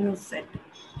Dr. Renu said,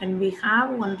 when we have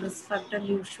one risk factor,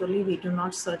 usually we do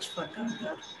not search for the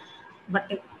other.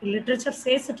 But literature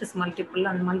says it is multiple,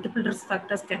 and multiple risk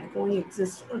factors can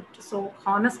coexist. So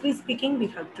honestly speaking, we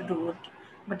have to do it.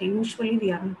 But usually we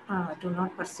do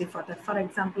not pursue further. For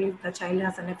example, if the child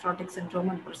has a nephrotic syndrome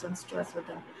and presents to us with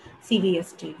a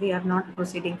CVST, we are not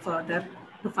proceeding further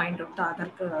to find out the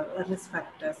other risk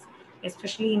factors.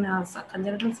 Especially in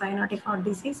congenital cyanotic heart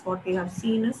disease, what we have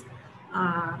seen is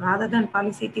rather than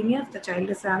polycythemia, if the child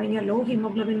is having a low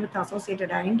hemoglobin with associated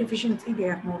iron deficiency, they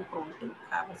are more prone to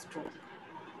have a stroke.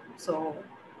 So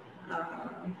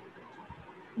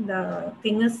the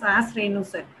thing is, as Renu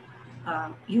said,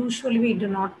 usually we do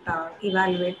not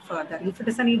evaluate further. If it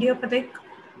is an idiopathic,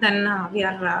 then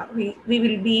we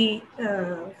will be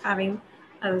having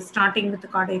starting with the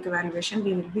cardiac evaluation.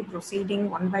 We will be proceeding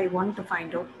one by one to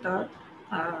find out the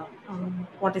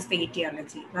what is the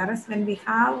etiology. Whereas when we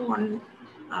have one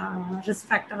risk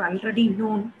factor already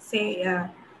known, say a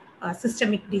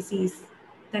systemic disease,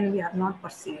 then we are not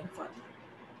pursuing further.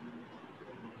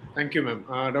 Thank you, ma'am.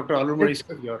 Dr.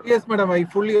 Arulmozhi, yes, madam, I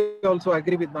fully also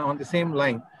agree with ma'am on the same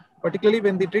line, particularly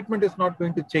when the treatment is not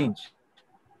going to change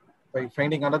by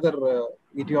finding another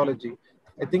etiology.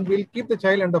 I think we'll keep the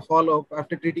child under follow-up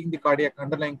after treating the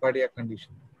underlying cardiac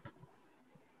condition.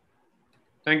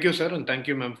 Thank you, sir, and thank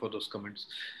you, ma'am, for those comments.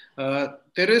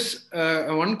 There is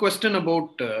one question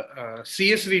about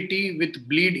CSVT with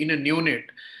bleed in a neonate.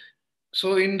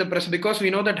 So in the press, because we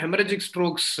know that hemorrhagic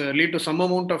strokes lead to some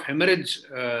amount of hemorrhage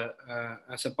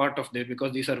as a part of this,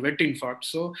 because these are wet infarcts.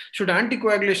 So should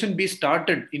anticoagulation be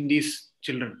started in these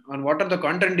children, and what are the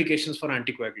contraindications for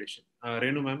anticoagulation?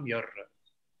 Renu ma'am, your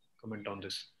comment on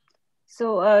this.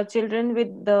 So children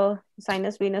with the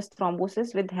sinus venous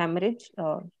thrombosis with hemorrhage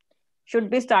should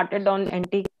be started on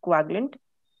anticoagulant.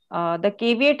 The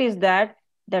caveat is that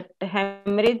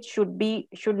hemorrhage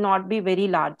should not be very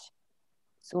large.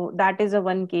 So that is a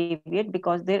one caveat,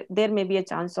 because there may be a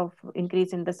chance of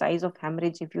increase in the size of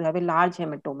hemorrhage if you have a large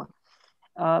hematoma.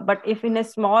 But if in a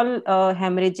small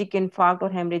hemorrhagic infarct or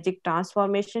hemorrhagic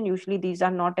transformation, usually these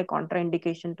are not a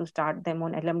contraindication to start them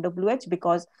on LMWH,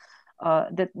 because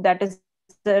that is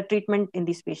the treatment in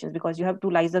these patients, because you have to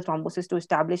lyse the thrombosis to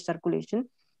establish circulation.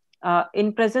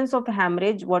 In presence of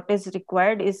hemorrhage, what is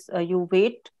required is you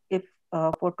wait if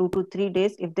for 2 to 3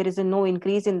 days. If there is no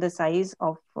increase in the size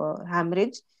of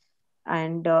hemorrhage,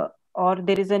 and or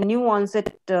there is a new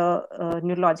onset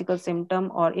neurological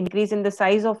symptom or increase in the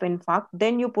size of infarct,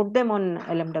 then you put them on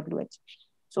LMWH.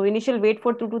 So initial wait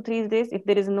for 2 to 3 days. If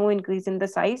there is no increase in the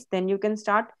size, then you can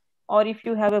start. Or if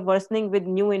you have a worsening with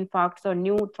new infarcts or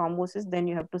new thrombosis, then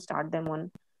you have to start them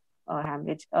on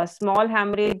hemorrhage. A small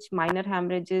hemorrhage, minor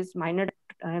hemorrhages, minor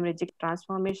hemorrhagic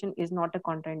transformation is not a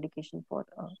contraindication for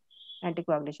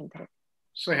anticoagulation therapy.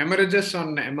 So hemorrhages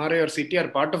on MRI or CT are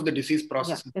part of the disease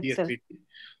process in CSVT.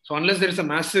 So unless there is a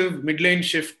massive midline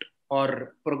shift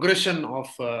or progression of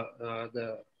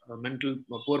the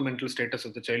poor mental status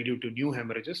of the child due to new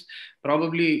hemorrhages,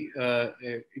 probably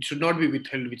it should not be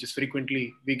withheld, which is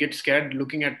frequently we get scared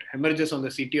looking at hemorrhages on the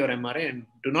CT or MRI and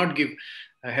do not give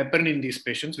heparin in these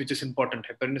patients, which is important.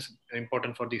 Heparin is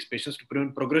important for these patients to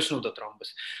prevent progression of the thrombus.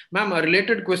 Ma'am, a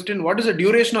related question: what is the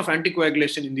duration of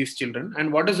anticoagulation in these children,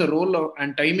 and what is the role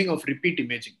and timing of repeat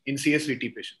imaging in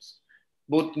CSVT patients,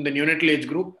 both in the neonatal age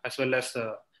group as well as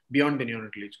beyond the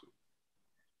neonatal age group?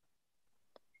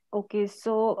 Okay,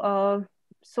 so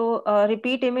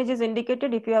repeat image is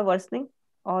indicated if you are worsening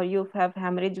or you have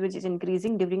hemorrhage which is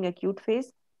increasing during acute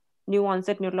phase, new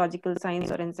onset neurological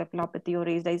signs or encephalopathy or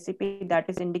raised ICP. That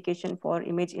is indication for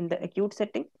image in the acute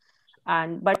setting.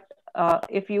 And but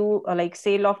if you like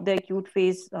sail off the acute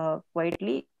phase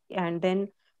quietly, and then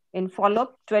in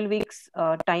follow-up 12 weeks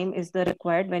time is the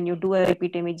required when you do a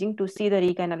repeat imaging to see the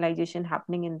recanalization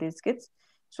happening in these kids.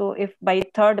 So if by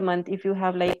third month, if you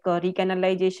have like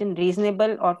recanalization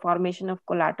reasonable or formation of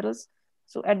collaterals,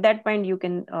 so at that point you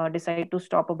can decide to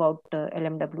stop about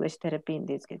LMWH therapy in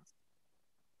these kids.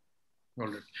 All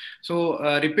right. So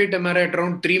repeat MRI at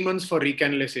around 3 months for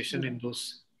recanalization in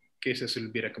those cases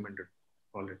will be recommended.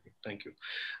 All right. Thank you.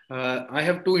 I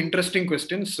have two interesting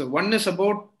questions. One is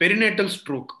about perinatal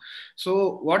stroke.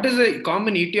 So what is a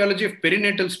common etiology of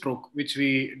perinatal stroke, which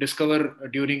we discover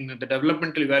during the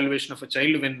developmental evaluation of a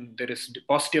child when there is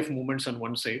paucity of movements on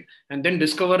one side, and then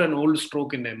discover an old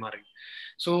stroke in the MRI?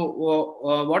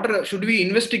 So should we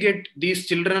investigate these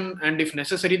children, and if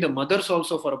necessary, the mothers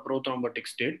also for a prothrombotic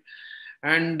state?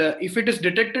 And if it is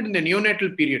detected in the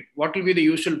neonatal period, what will be the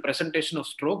usual presentation of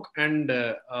stroke, and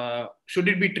should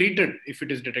it be treated if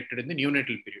it is detected in the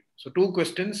neonatal period? So two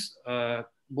questions,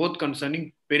 both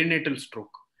concerning perinatal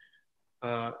stroke.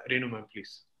 Renu ma'am,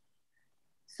 please.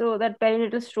 So that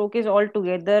perinatal stroke is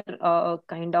altogether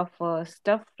kind of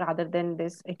stuff rather than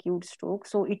this acute stroke.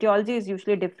 So etiology is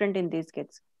usually different in these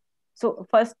kids. So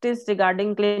first is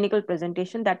regarding clinical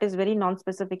presentation. That is very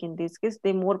non-specific in these cases.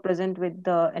 They more present with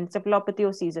the encephalopathy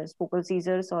or seizures, focal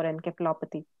seizures or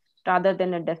encephalopathy, rather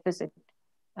than a deficit.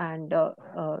 And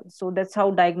so that's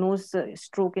how diagnose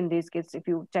stroke in these kids. If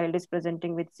your child is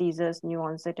presenting with seizures, new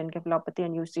onset encephalopathy,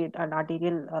 and you see an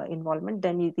arterial involvement,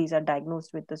 then these are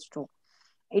diagnosed with the stroke.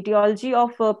 Etiology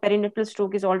of perinatal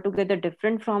stroke is altogether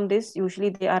different from this. Usually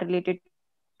they are related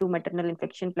to maternal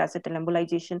infection, placental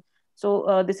embolization.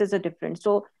 So this is a difference.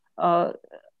 So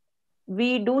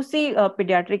we do see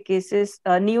pediatric cases,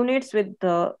 neonates with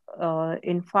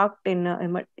infarct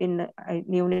in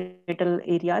neonatal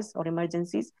areas or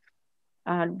emergencies,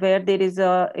 where there is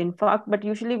a infarct, but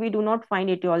usually we do not find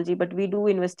etiology, but we do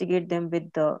investigate them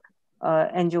with the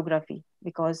angiography,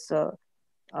 because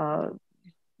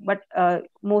but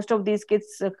most of these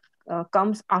kids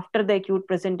comes after the acute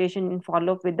presentation in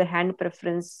follow-up with the hand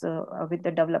preference with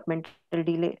the developmental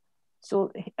delay.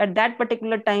 So at that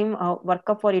particular time,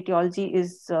 workup for etiology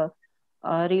is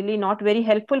really not very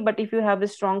helpful. But if you have a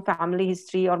strong family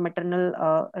history or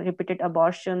maternal repeated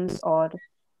abortions or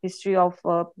history of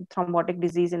thrombotic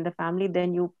disease in the family,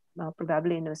 then you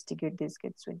probably investigate these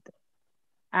kids with them.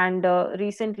 And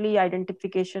recently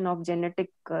identification of genetic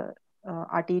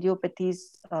arteriopathies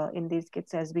in these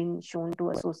kids has been shown to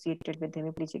associated with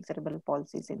hemiplegic cerebral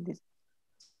palsies in this.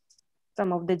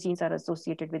 Some of the genes are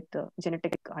associated with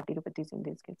genetic arteriopathies in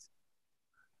these kids.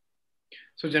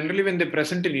 So generally, when they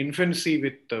present in infancy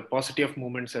with paucity of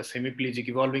movements as hemiplegic,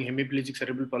 evolving hemiplegic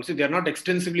cerebral palsy, they are not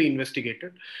extensively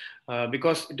investigated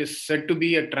because it is said to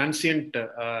be a transient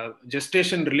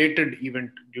gestation-related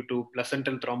event due to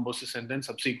placental thrombosis and then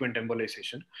subsequent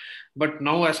embolization. But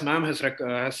now, as ma'am has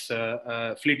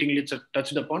fleetingly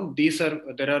touched upon,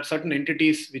 there are certain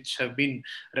entities which have been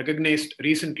recognized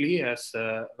recently as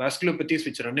vasculopathies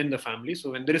which run in the family.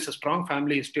 So when there is a strong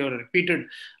family history or a repeated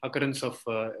occurrence of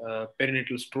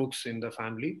perinatal strokes in the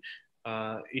family,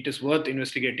 it is worth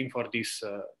investigating for these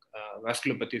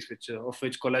vasculopathies, of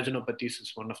which collagenopathies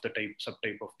is one of the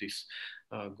subtype of these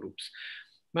groups.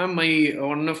 Ma'am,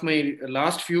 one of my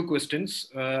last few questions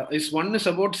is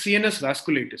about CNS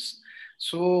vasculitis.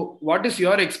 So what is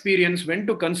your experience when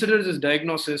to consider this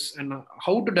diagnosis and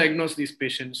how to diagnose these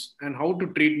patients and how to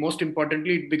treat? Most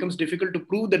importantly, it becomes difficult to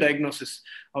prove the diagnosis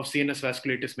of CNS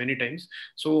vasculitis many times.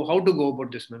 So how to go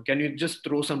about this, ma'am? Can you just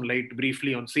throw some light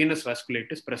briefly on CNS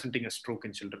vasculitis presenting as stroke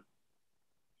in children?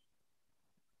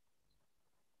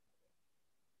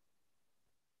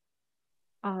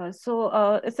 It's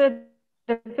a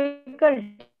difficult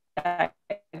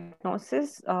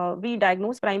diagnosis. We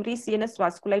diagnose primary CNS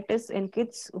vasculitis in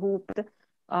kids who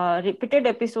repeated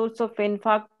episodes of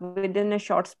infarct within a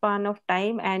short span of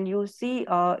time, and you see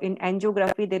in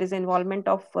angiography there is involvement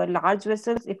of large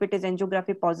vessels. If it is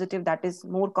angiography positive, that is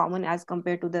more common as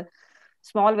compared to the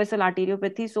small vessel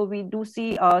arteriopathy. So we do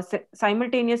see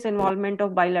simultaneous involvement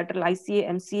of bilateral ICA,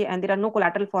 MCA, and there are no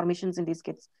collateral formations in these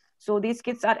kids. So these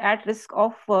kids are at risk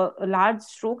of large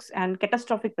strokes and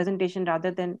catastrophic presentation rather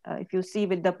than if you see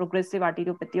with the progressive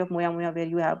arteriopathy of Moyamoya, where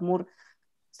you have more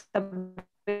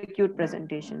subacute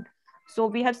presentation. So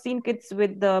we have seen kids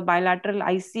with the bilateral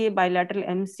ICA, bilateral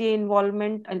MCA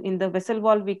involvement, and in the vessel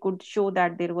wall, we could show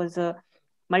that there was a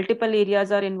multiple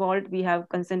areas are involved. We have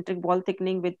concentric wall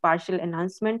thickening with partial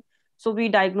enhancement. So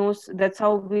that's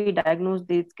how we diagnose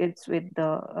these kids with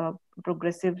the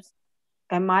progressive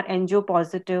MR angio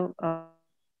positive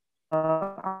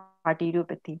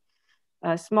arteriopathy.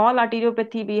 Small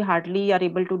arteriopathy, we hardly are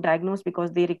able to diagnose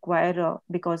because they require,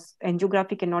 because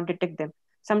angiography cannot detect them.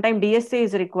 Sometimes DSA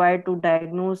is required to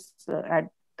diagnose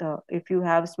if you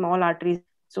have small arteries.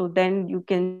 So then you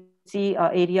can see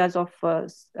areas of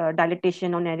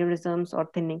dilatation on aneurysms or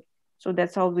thinning. So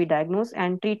that's how we diagnose.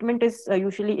 And treatment is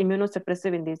usually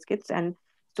immunosuppressive in these kids. And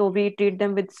so we treat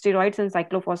them with steroids and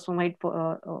cyclophosphamide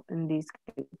in these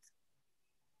kids.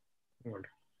 Good.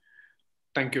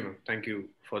 Thank you, ma'am. Thank you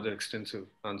for the extensive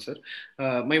answer.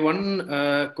 My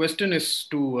one question is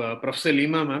to Professor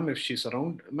Lima, ma'am, if she's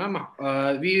around. Ma'am,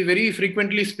 we very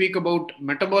frequently speak about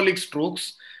metabolic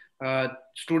strokes.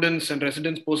 Students and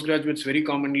residents, postgraduates very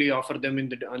commonly offer them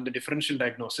on the differential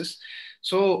diagnosis.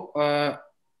 So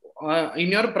in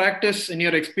your practice, in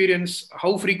your experience,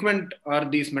 how frequent are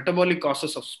these metabolic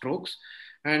causes of strokes?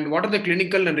 And what are the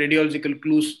clinical and radiological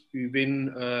clues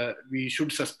when we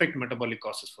should suspect metabolic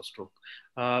causes for stroke?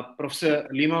 Professor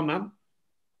Lima, ma'am.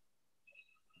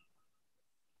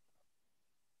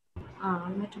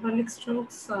 Metabolic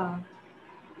strokes,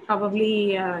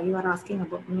 probably you are asking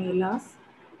about MELAS.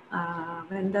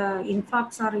 When the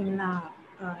infarcts are in a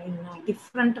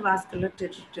different vascular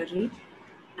territory,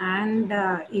 and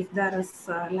if there is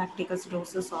lactic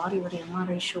acidosis or your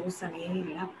MRI shows an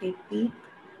lactate peak,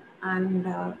 and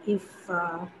if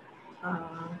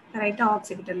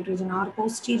parieto-occipital region or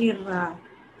posterior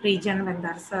region, when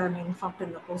there's an infarct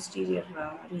in the posterior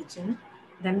region,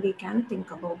 then we can think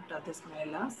about this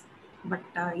MELAS. But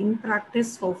in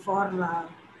practice, so far,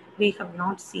 we have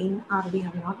not seen or we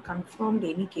have not confirmed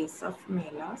any case of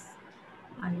MELAS.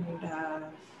 And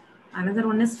another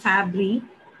one is Fabry.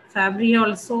 Fabry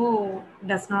also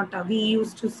does not, we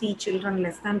used to see children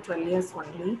less than 12 years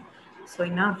only. So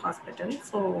in our hospital,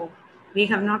 so we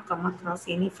have not come across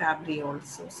any Fabry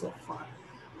also so far.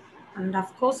 And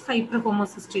of course,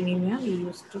 hyperhomocystinemia we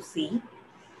used to see.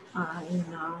 In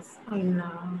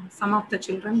some of the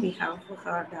children, we have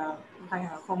heard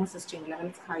homocysteine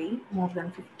levels high, more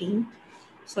than 15.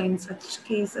 So in such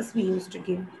cases, we used to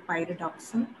give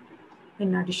pyridoxine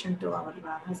in addition to our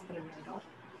aspirin and all.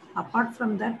 Apart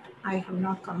from that, I have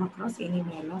not come across any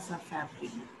MELAS or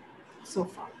Fabry so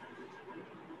far.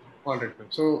 All right.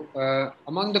 So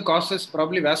among the causes,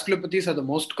 probably vasculopathies are the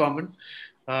most common,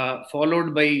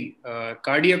 followed by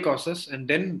cardiac causes, and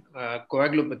then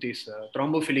coagulopathies,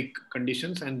 thrombophilic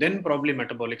conditions, and then probably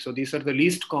metabolic. So these are the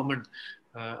least common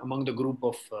among the group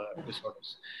of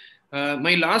disorders.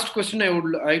 My last question,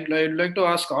 I'd like to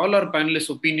ask all our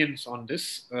panelists' opinions on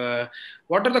this.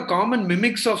 What are the common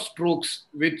mimics of strokes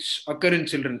which occur in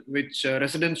children, which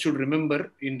residents should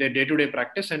remember in their day-to-day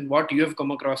practice, and what you have come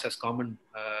across as common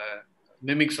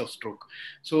mimics of stroke.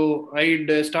 So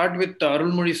I'd start with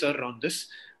Arulmozhi sir on this.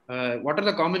 What are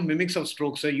the common mimics of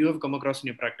stroke, sir, you have come across in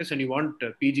your practice and you want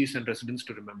PGs and residents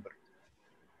to remember?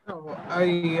 I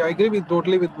agree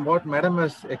totally with what Madam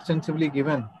has extensively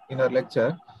given in her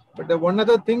lecture. But the one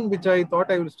other thing which I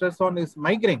thought I will stress on is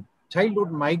migraine.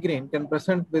 Childhood migraine can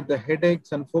present with the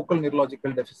headaches and focal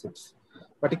neurological deficits,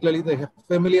 particularly the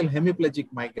familial hemiplegic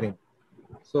migraine.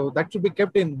 So that should be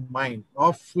kept in mind.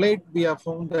 Of late, we have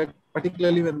found that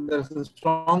particularly when there's a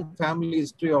strong family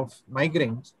history of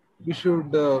migraines, we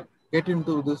should get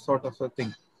into this sort of a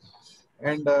thing.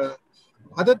 And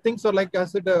other things are like,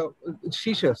 as I said,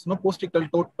 seizures, post-ictal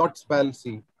Todd's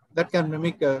palsy, that can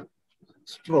mimic a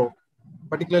stroke,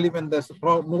 particularly when there's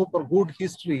no good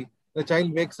history. The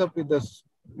child wakes up with this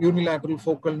unilateral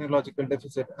focal neurological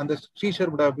deficit, and the seizure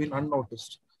would have been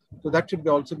unnoticed. So that should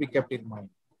also be kept in mind.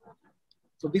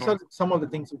 So these are some of the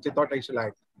things which I thought I should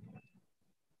add.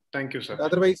 Thank you, sir. But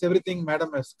otherwise, everything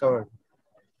Madam has covered.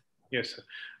 Yes, sir.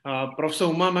 Professor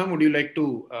Uma, ma'am, would you like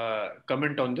to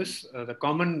comment on this? The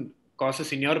common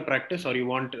causes in your practice, or you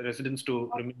want residents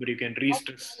to remember you can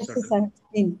re-stress? This is a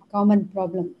common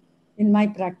problem in my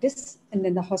practice and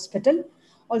in the hospital.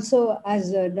 Also,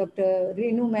 as Dr.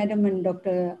 Renu Madam and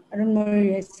Dr.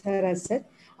 Arulmozhi sir has said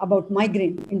about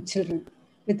migraine in children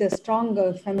with a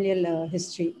strong familial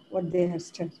history, what they have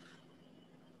stressed.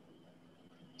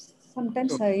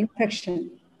 Sometimes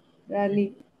infection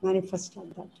rarely manifests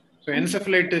like that. So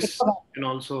encephalitis can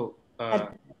also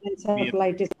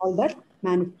encephalitis, all that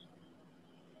manifest.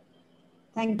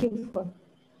 Thank you for.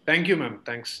 Thank you, ma'am.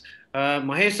 Thanks.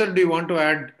 Mahesh sir, do you want to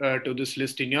add to this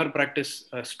list in your practice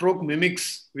stroke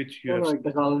mimics, which you have? No, it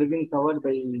has already been covered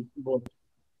by both.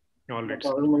 All right.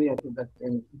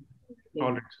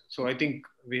 All right. So I think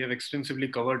we have extensively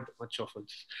covered much of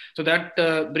it. So that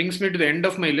brings me to the end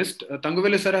of my list.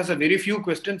 Thanguvelu sir has a very few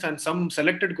questions and some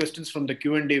selected questions from the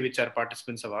Q&A which our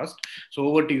participants have asked. So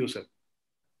over to you, sir.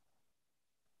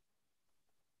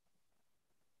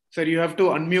 Sir, you have to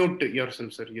unmute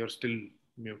yourself, sir. You're still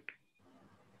mute.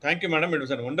 Thank you, madam. It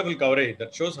was a wonderful coverage.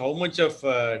 That shows how much of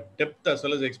depth as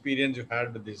well as experience you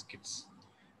had with these kids.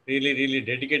 Really, really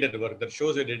dedicated work. That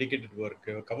shows your dedicated work.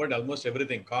 You covered almost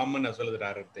everything, common as well as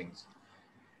rarer things.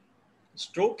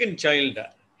 Stroke in child,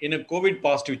 in a COVID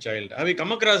positive child. Have you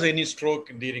come across any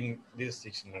stroke during this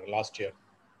season last year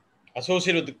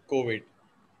associated with COVID?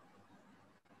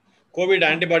 COVID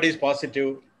antibodies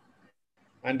positive.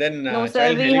 And then no,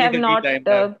 sir, we have not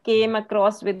came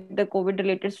across with the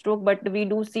COVID-related stroke, but we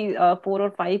do see 4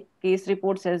 or 5 case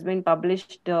reports has been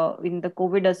published in the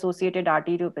COVID-associated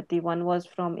arteriopathy. One was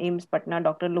from AIIMS Patna,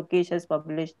 Dr. Lokesh has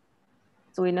published.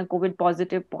 So in a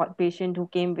COVID-positive patient who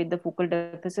came with the focal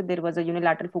deficit, there was a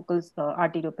unilateral focal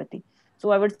arteriopathy.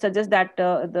 So I would suggest that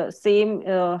the same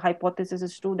hypothesis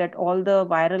is true, that all the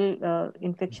viral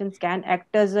infections can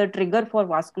act as a trigger for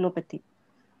vasculopathy.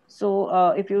 So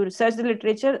if you search the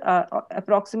literature,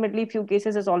 approximately few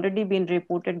cases has already been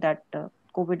reported that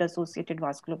COVID-associated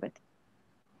vasculopathy.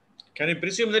 Can you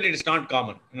presume that it is not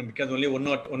common? Because only one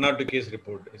or two case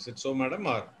report. Is it so, madam?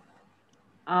 Or?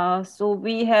 So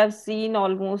we have seen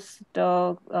almost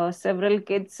several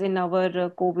kids in our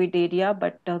COVID area,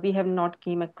 but we have not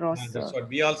came across that's what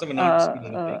we also have not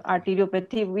seen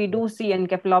arteriopathy. We do see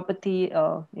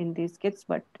encephalopathy in these kids,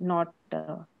 but not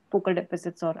focal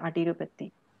deficits or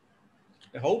arteriopathy.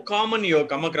 How common you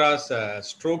come across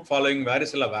stroke following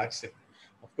varicella vaccine?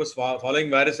 Of course, following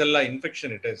varicella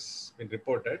infection, it has been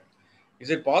reported. Is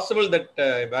it possible that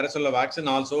varicella vaccine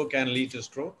also can lead to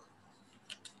stroke?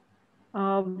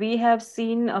 We have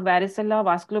seen varicella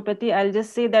vasculopathy. I'll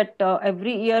just say that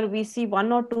every year we see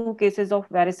 1 or 2 cases of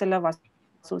varicella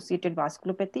associated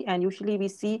vasculopathy, and usually we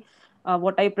see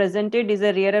what I presented is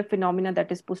a rarer phenomena,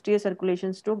 that is posterior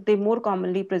circulation stroke. They more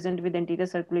commonly present with anterior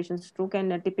circulation stroke,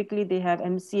 and typically they have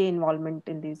MCA involvement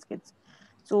in these kids.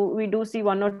 So we do see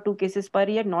 1 or 2 cases per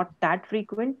year, not that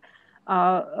frequent.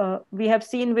 We have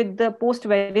seen with the post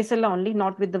varicella only,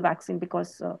 not with the vaccine,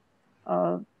 because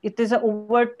it is an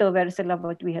overt varicella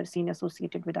what we have seen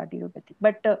associated with arteriopathy.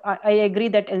 But I agree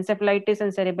that encephalitis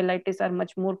and cerebellitis are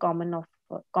much more common of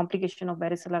complication of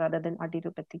varicella rather than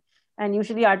arteriopathy. And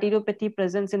usually arteriopathy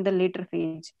presents in the later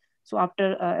phase. So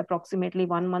after approximately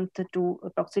 1 month to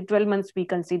approximately 12 months, we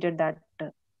consider that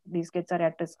these kids are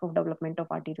at risk of development of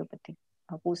arteriopathy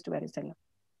post varicella.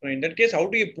 In that case, how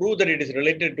do you prove that it is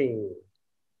related to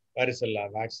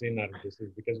varicella vaccine or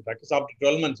disease? Because that is after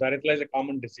 12 months, varicella is a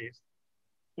common disease.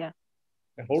 Yeah.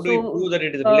 How do you prove that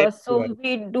it is related to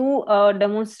we do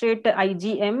demonstrate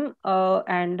IgM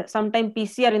and sometimes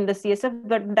PCR in the CSF,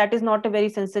 but that is not a very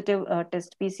sensitive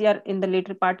test. PCR in the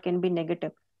later part can be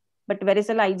negative. but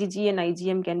varicella IgG and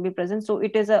IgM can be present. So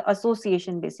it is an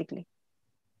association basically.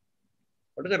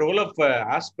 What is the role of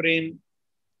aspirin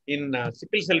in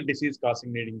sickle cell disease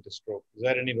causing leading to stroke? Is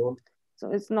there any role? So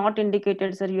it's not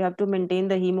indicated, sir. You have to maintain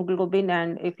the hemoglobin,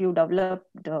 and if you develop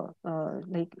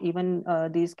like even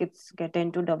these kids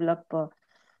tend to develop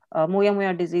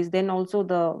moya disease, then also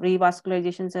the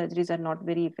revascularization surgeries are not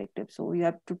very effective. So you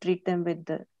have to treat them with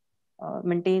the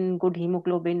maintain good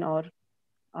hemoglobin or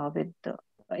with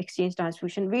exchange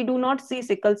transfusion. We do not see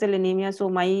sickle cell anemia, so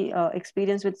my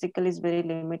experience with sickle is very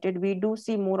limited. We do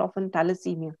see more often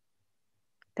thalassemia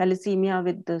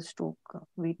with the stroke.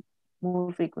 We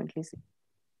more frequently see.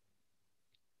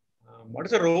 What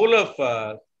is the role of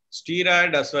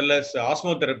steroid as well as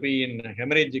osmotherapy in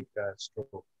hemorrhagic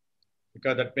stroke?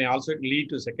 Because that may also lead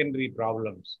to secondary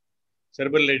problems,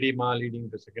 cerebral edema leading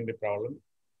to secondary problem.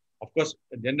 Of course,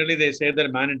 generally they say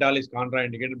that mannitol is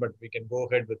contraindicated, but we can go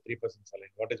ahead with 3% saline.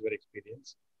 What is your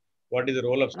experience? What is the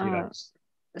role of steroids?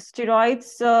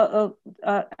 Steroids,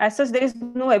 as such, there is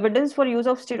no evidence for use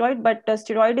of steroid, but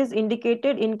steroid is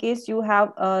indicated in case you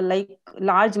have like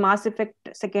large mass effect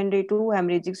secondary to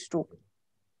hemorrhagic stroke.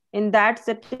 In that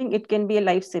setting, it can be a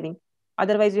life-saving.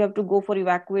 Otherwise, you have to go for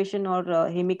evacuation or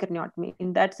hemicraniectomy.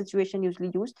 In that situation, usually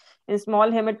used. In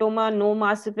small hematoma, no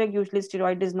mass effect, usually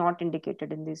steroid is not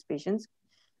indicated in these patients.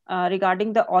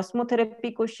 Regarding the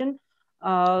osmotherapy question,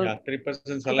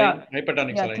 3% saline,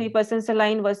 hypertonic saline. 3%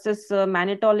 saline versus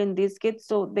mannitol in these kids.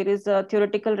 So there is a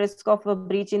theoretical risk of a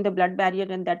breach in the blood barrier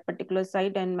in that particular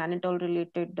site, and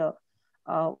mannitol-related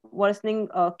worsening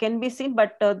can be seen,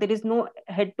 but there is no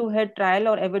head-to-head trial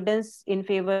or evidence in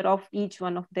favor of each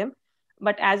one of them.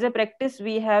 But as a practice,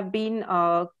 we have been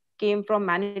came from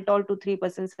mannitol to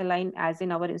 3% saline as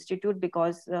in our institute,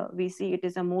 because we see it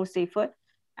is a more safer,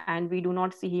 and we do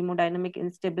not see hemodynamic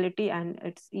instability, and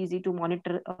it's easy to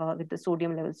monitor with the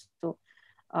sodium levels.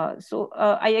 So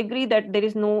I agree that there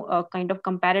is no kind of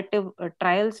comparative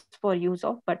trials for use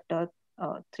of, but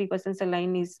 3%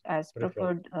 saline is as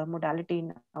preferred modality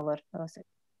in our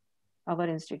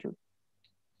institute.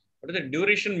 What is the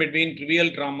duration between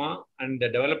trivial trauma and the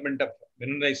development of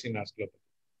mineralizing vasculopathy?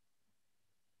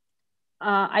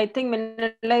 I think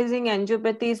mineralizing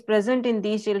angiopathy is present in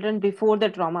these children before the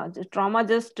trauma. The trauma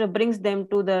just brings them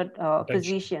to the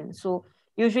physician. So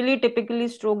usually, typically,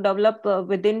 stroke develop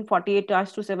within 48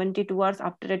 hours to 72 hours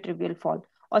after a trivial fall.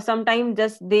 Or sometimes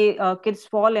just they kids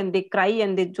fall and they cry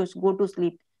and they just go to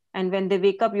sleep. And when they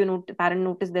wake up, parent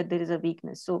notice that there is a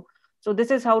weakness. So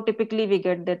this is how typically we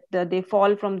get that they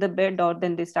fall from the bed, or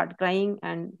then they start crying,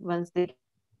 and once they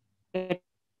get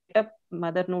up,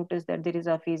 mother notice that there is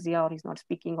aphasia, or he's not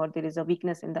speaking, or there is a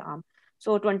weakness in the arm.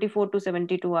 So 24 to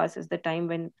 72 hours is the time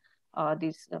when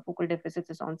these focal deficits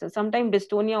is onset. Sometimes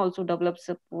dystonia also develops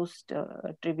post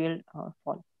trivial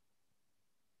fall.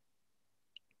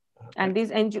 And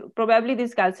these probably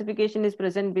this calcification is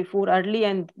present before early,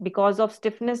 and because of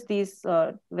stiffness, these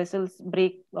vessels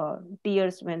break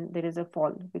tears when there is a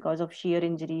fall because of shear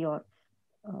injury or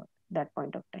that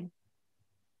point of time.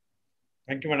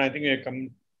 Thank you, and I think we have come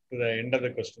to the end of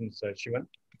the questions, Shivan.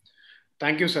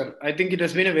 Thank you, sir. I think it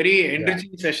has been a very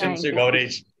enriching session.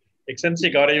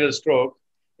 Extensive coverage with stroke.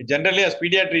 Generally, as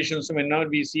pediatricians, whenever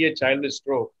we see a child with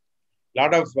stroke, a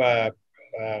lot of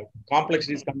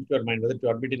complexities come to our mind, whether to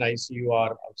admit in ICU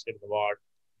or outside the ward.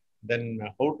 Then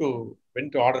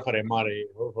when to order for MRI,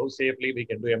 how safely we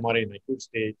can do MRI in acute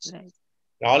stage. Right.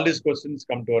 All these questions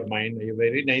come to our mind. You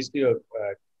very nicely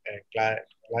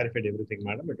clarified everything,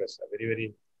 madam. It was a very,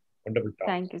 very wonderful talk.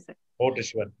 Thank you, sir. Over to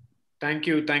Shivan. Thank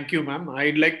you, ma'am.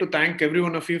 I'd like to thank every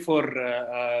one of you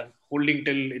for holding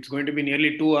till it's going to be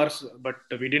nearly 2 hours, but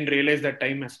we didn't realize that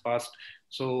time has passed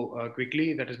so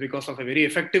quickly. That is because of a very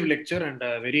effective lecture and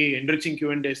a very enriching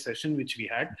Q&A session which we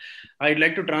had. I'd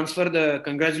like to transfer the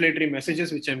congratulatory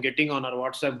messages which I'm getting on our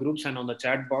WhatsApp groups and on the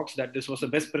chat box that this was the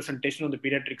best presentation on the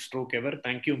pediatric stroke ever.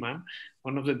 Thank you, ma'am.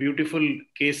 One of the beautiful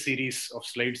case series of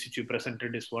slides which you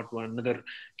presented is what another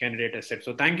candidate has said.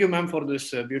 So thank you, ma'am, for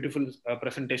this beautiful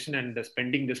presentation and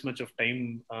spending this much of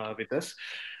time with us.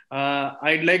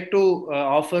 I'd like to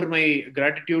offer my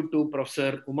gratitude to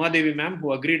Professor Uma Devi ma'am,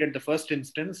 who agreed at the first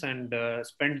instance and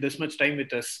spent this much time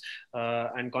with us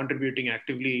and contributing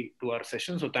actively to our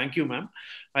session. So thank you, ma'am.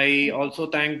 I also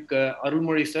thank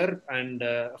Arulmozhi sir and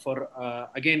for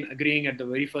again agreeing at the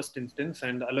very first instance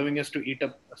and allowing us to eat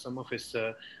up some of his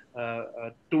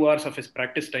 2 hours of his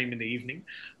practice time in the evening.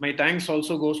 My thanks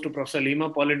also goes to Professor Lima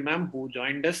Pollard ma'am, who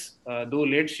joined us. Though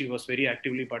late, she was very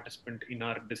actively participant in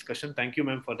our discussion. Thank you,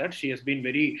 ma'am, for that. She has been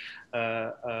very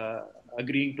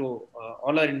agreeing to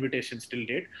all our invitations till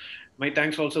date. My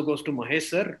thanks also goes to Mahesh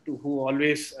sir, who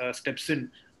always steps in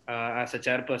as a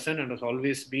chairperson and has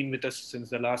always been with us since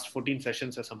the last 14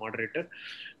 sessions as a moderator.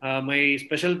 My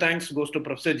special thanks goes to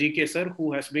Professor G.K. sir,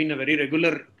 who has been a very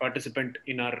regular participant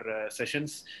in our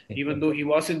sessions. Even though he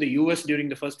was in the US during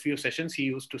the first few sessions, he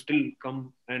used to still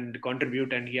come and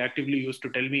contribute, and he actively used to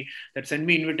tell me that send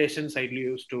me invitations. I'll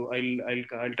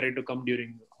try to come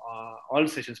during all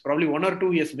sessions. Probably one or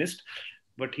two he has missed,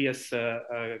 but he has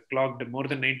clocked more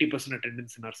than 90%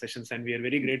 attendance in our sessions, and we are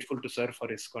very grateful to sir for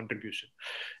his contribution.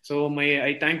 So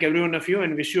I thank every one of you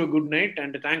and wish you a good night,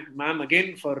 and thank ma'am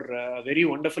again for a very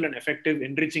wonderful and effective,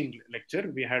 enriching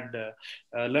lecture. We had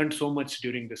learned so much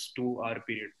during this 2-hour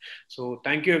period. So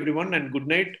thank you everyone and good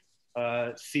night.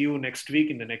 See you next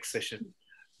week in the next session.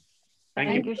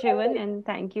 Thank you, Shivan, and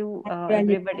thank you,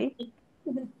 everybody.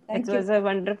 It was a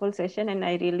wonderful session and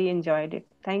I really enjoyed it.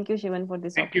 Thank you, Shivan, for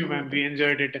this opportunity. Thank you, ma'am. We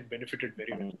enjoyed it and benefited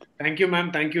very well. Thank you,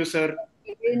 ma'am. Thank you, sir.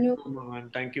 Thank you,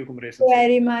 Thank you, Kumresan.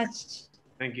 very much.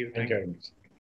 Thank you. Thank you very much.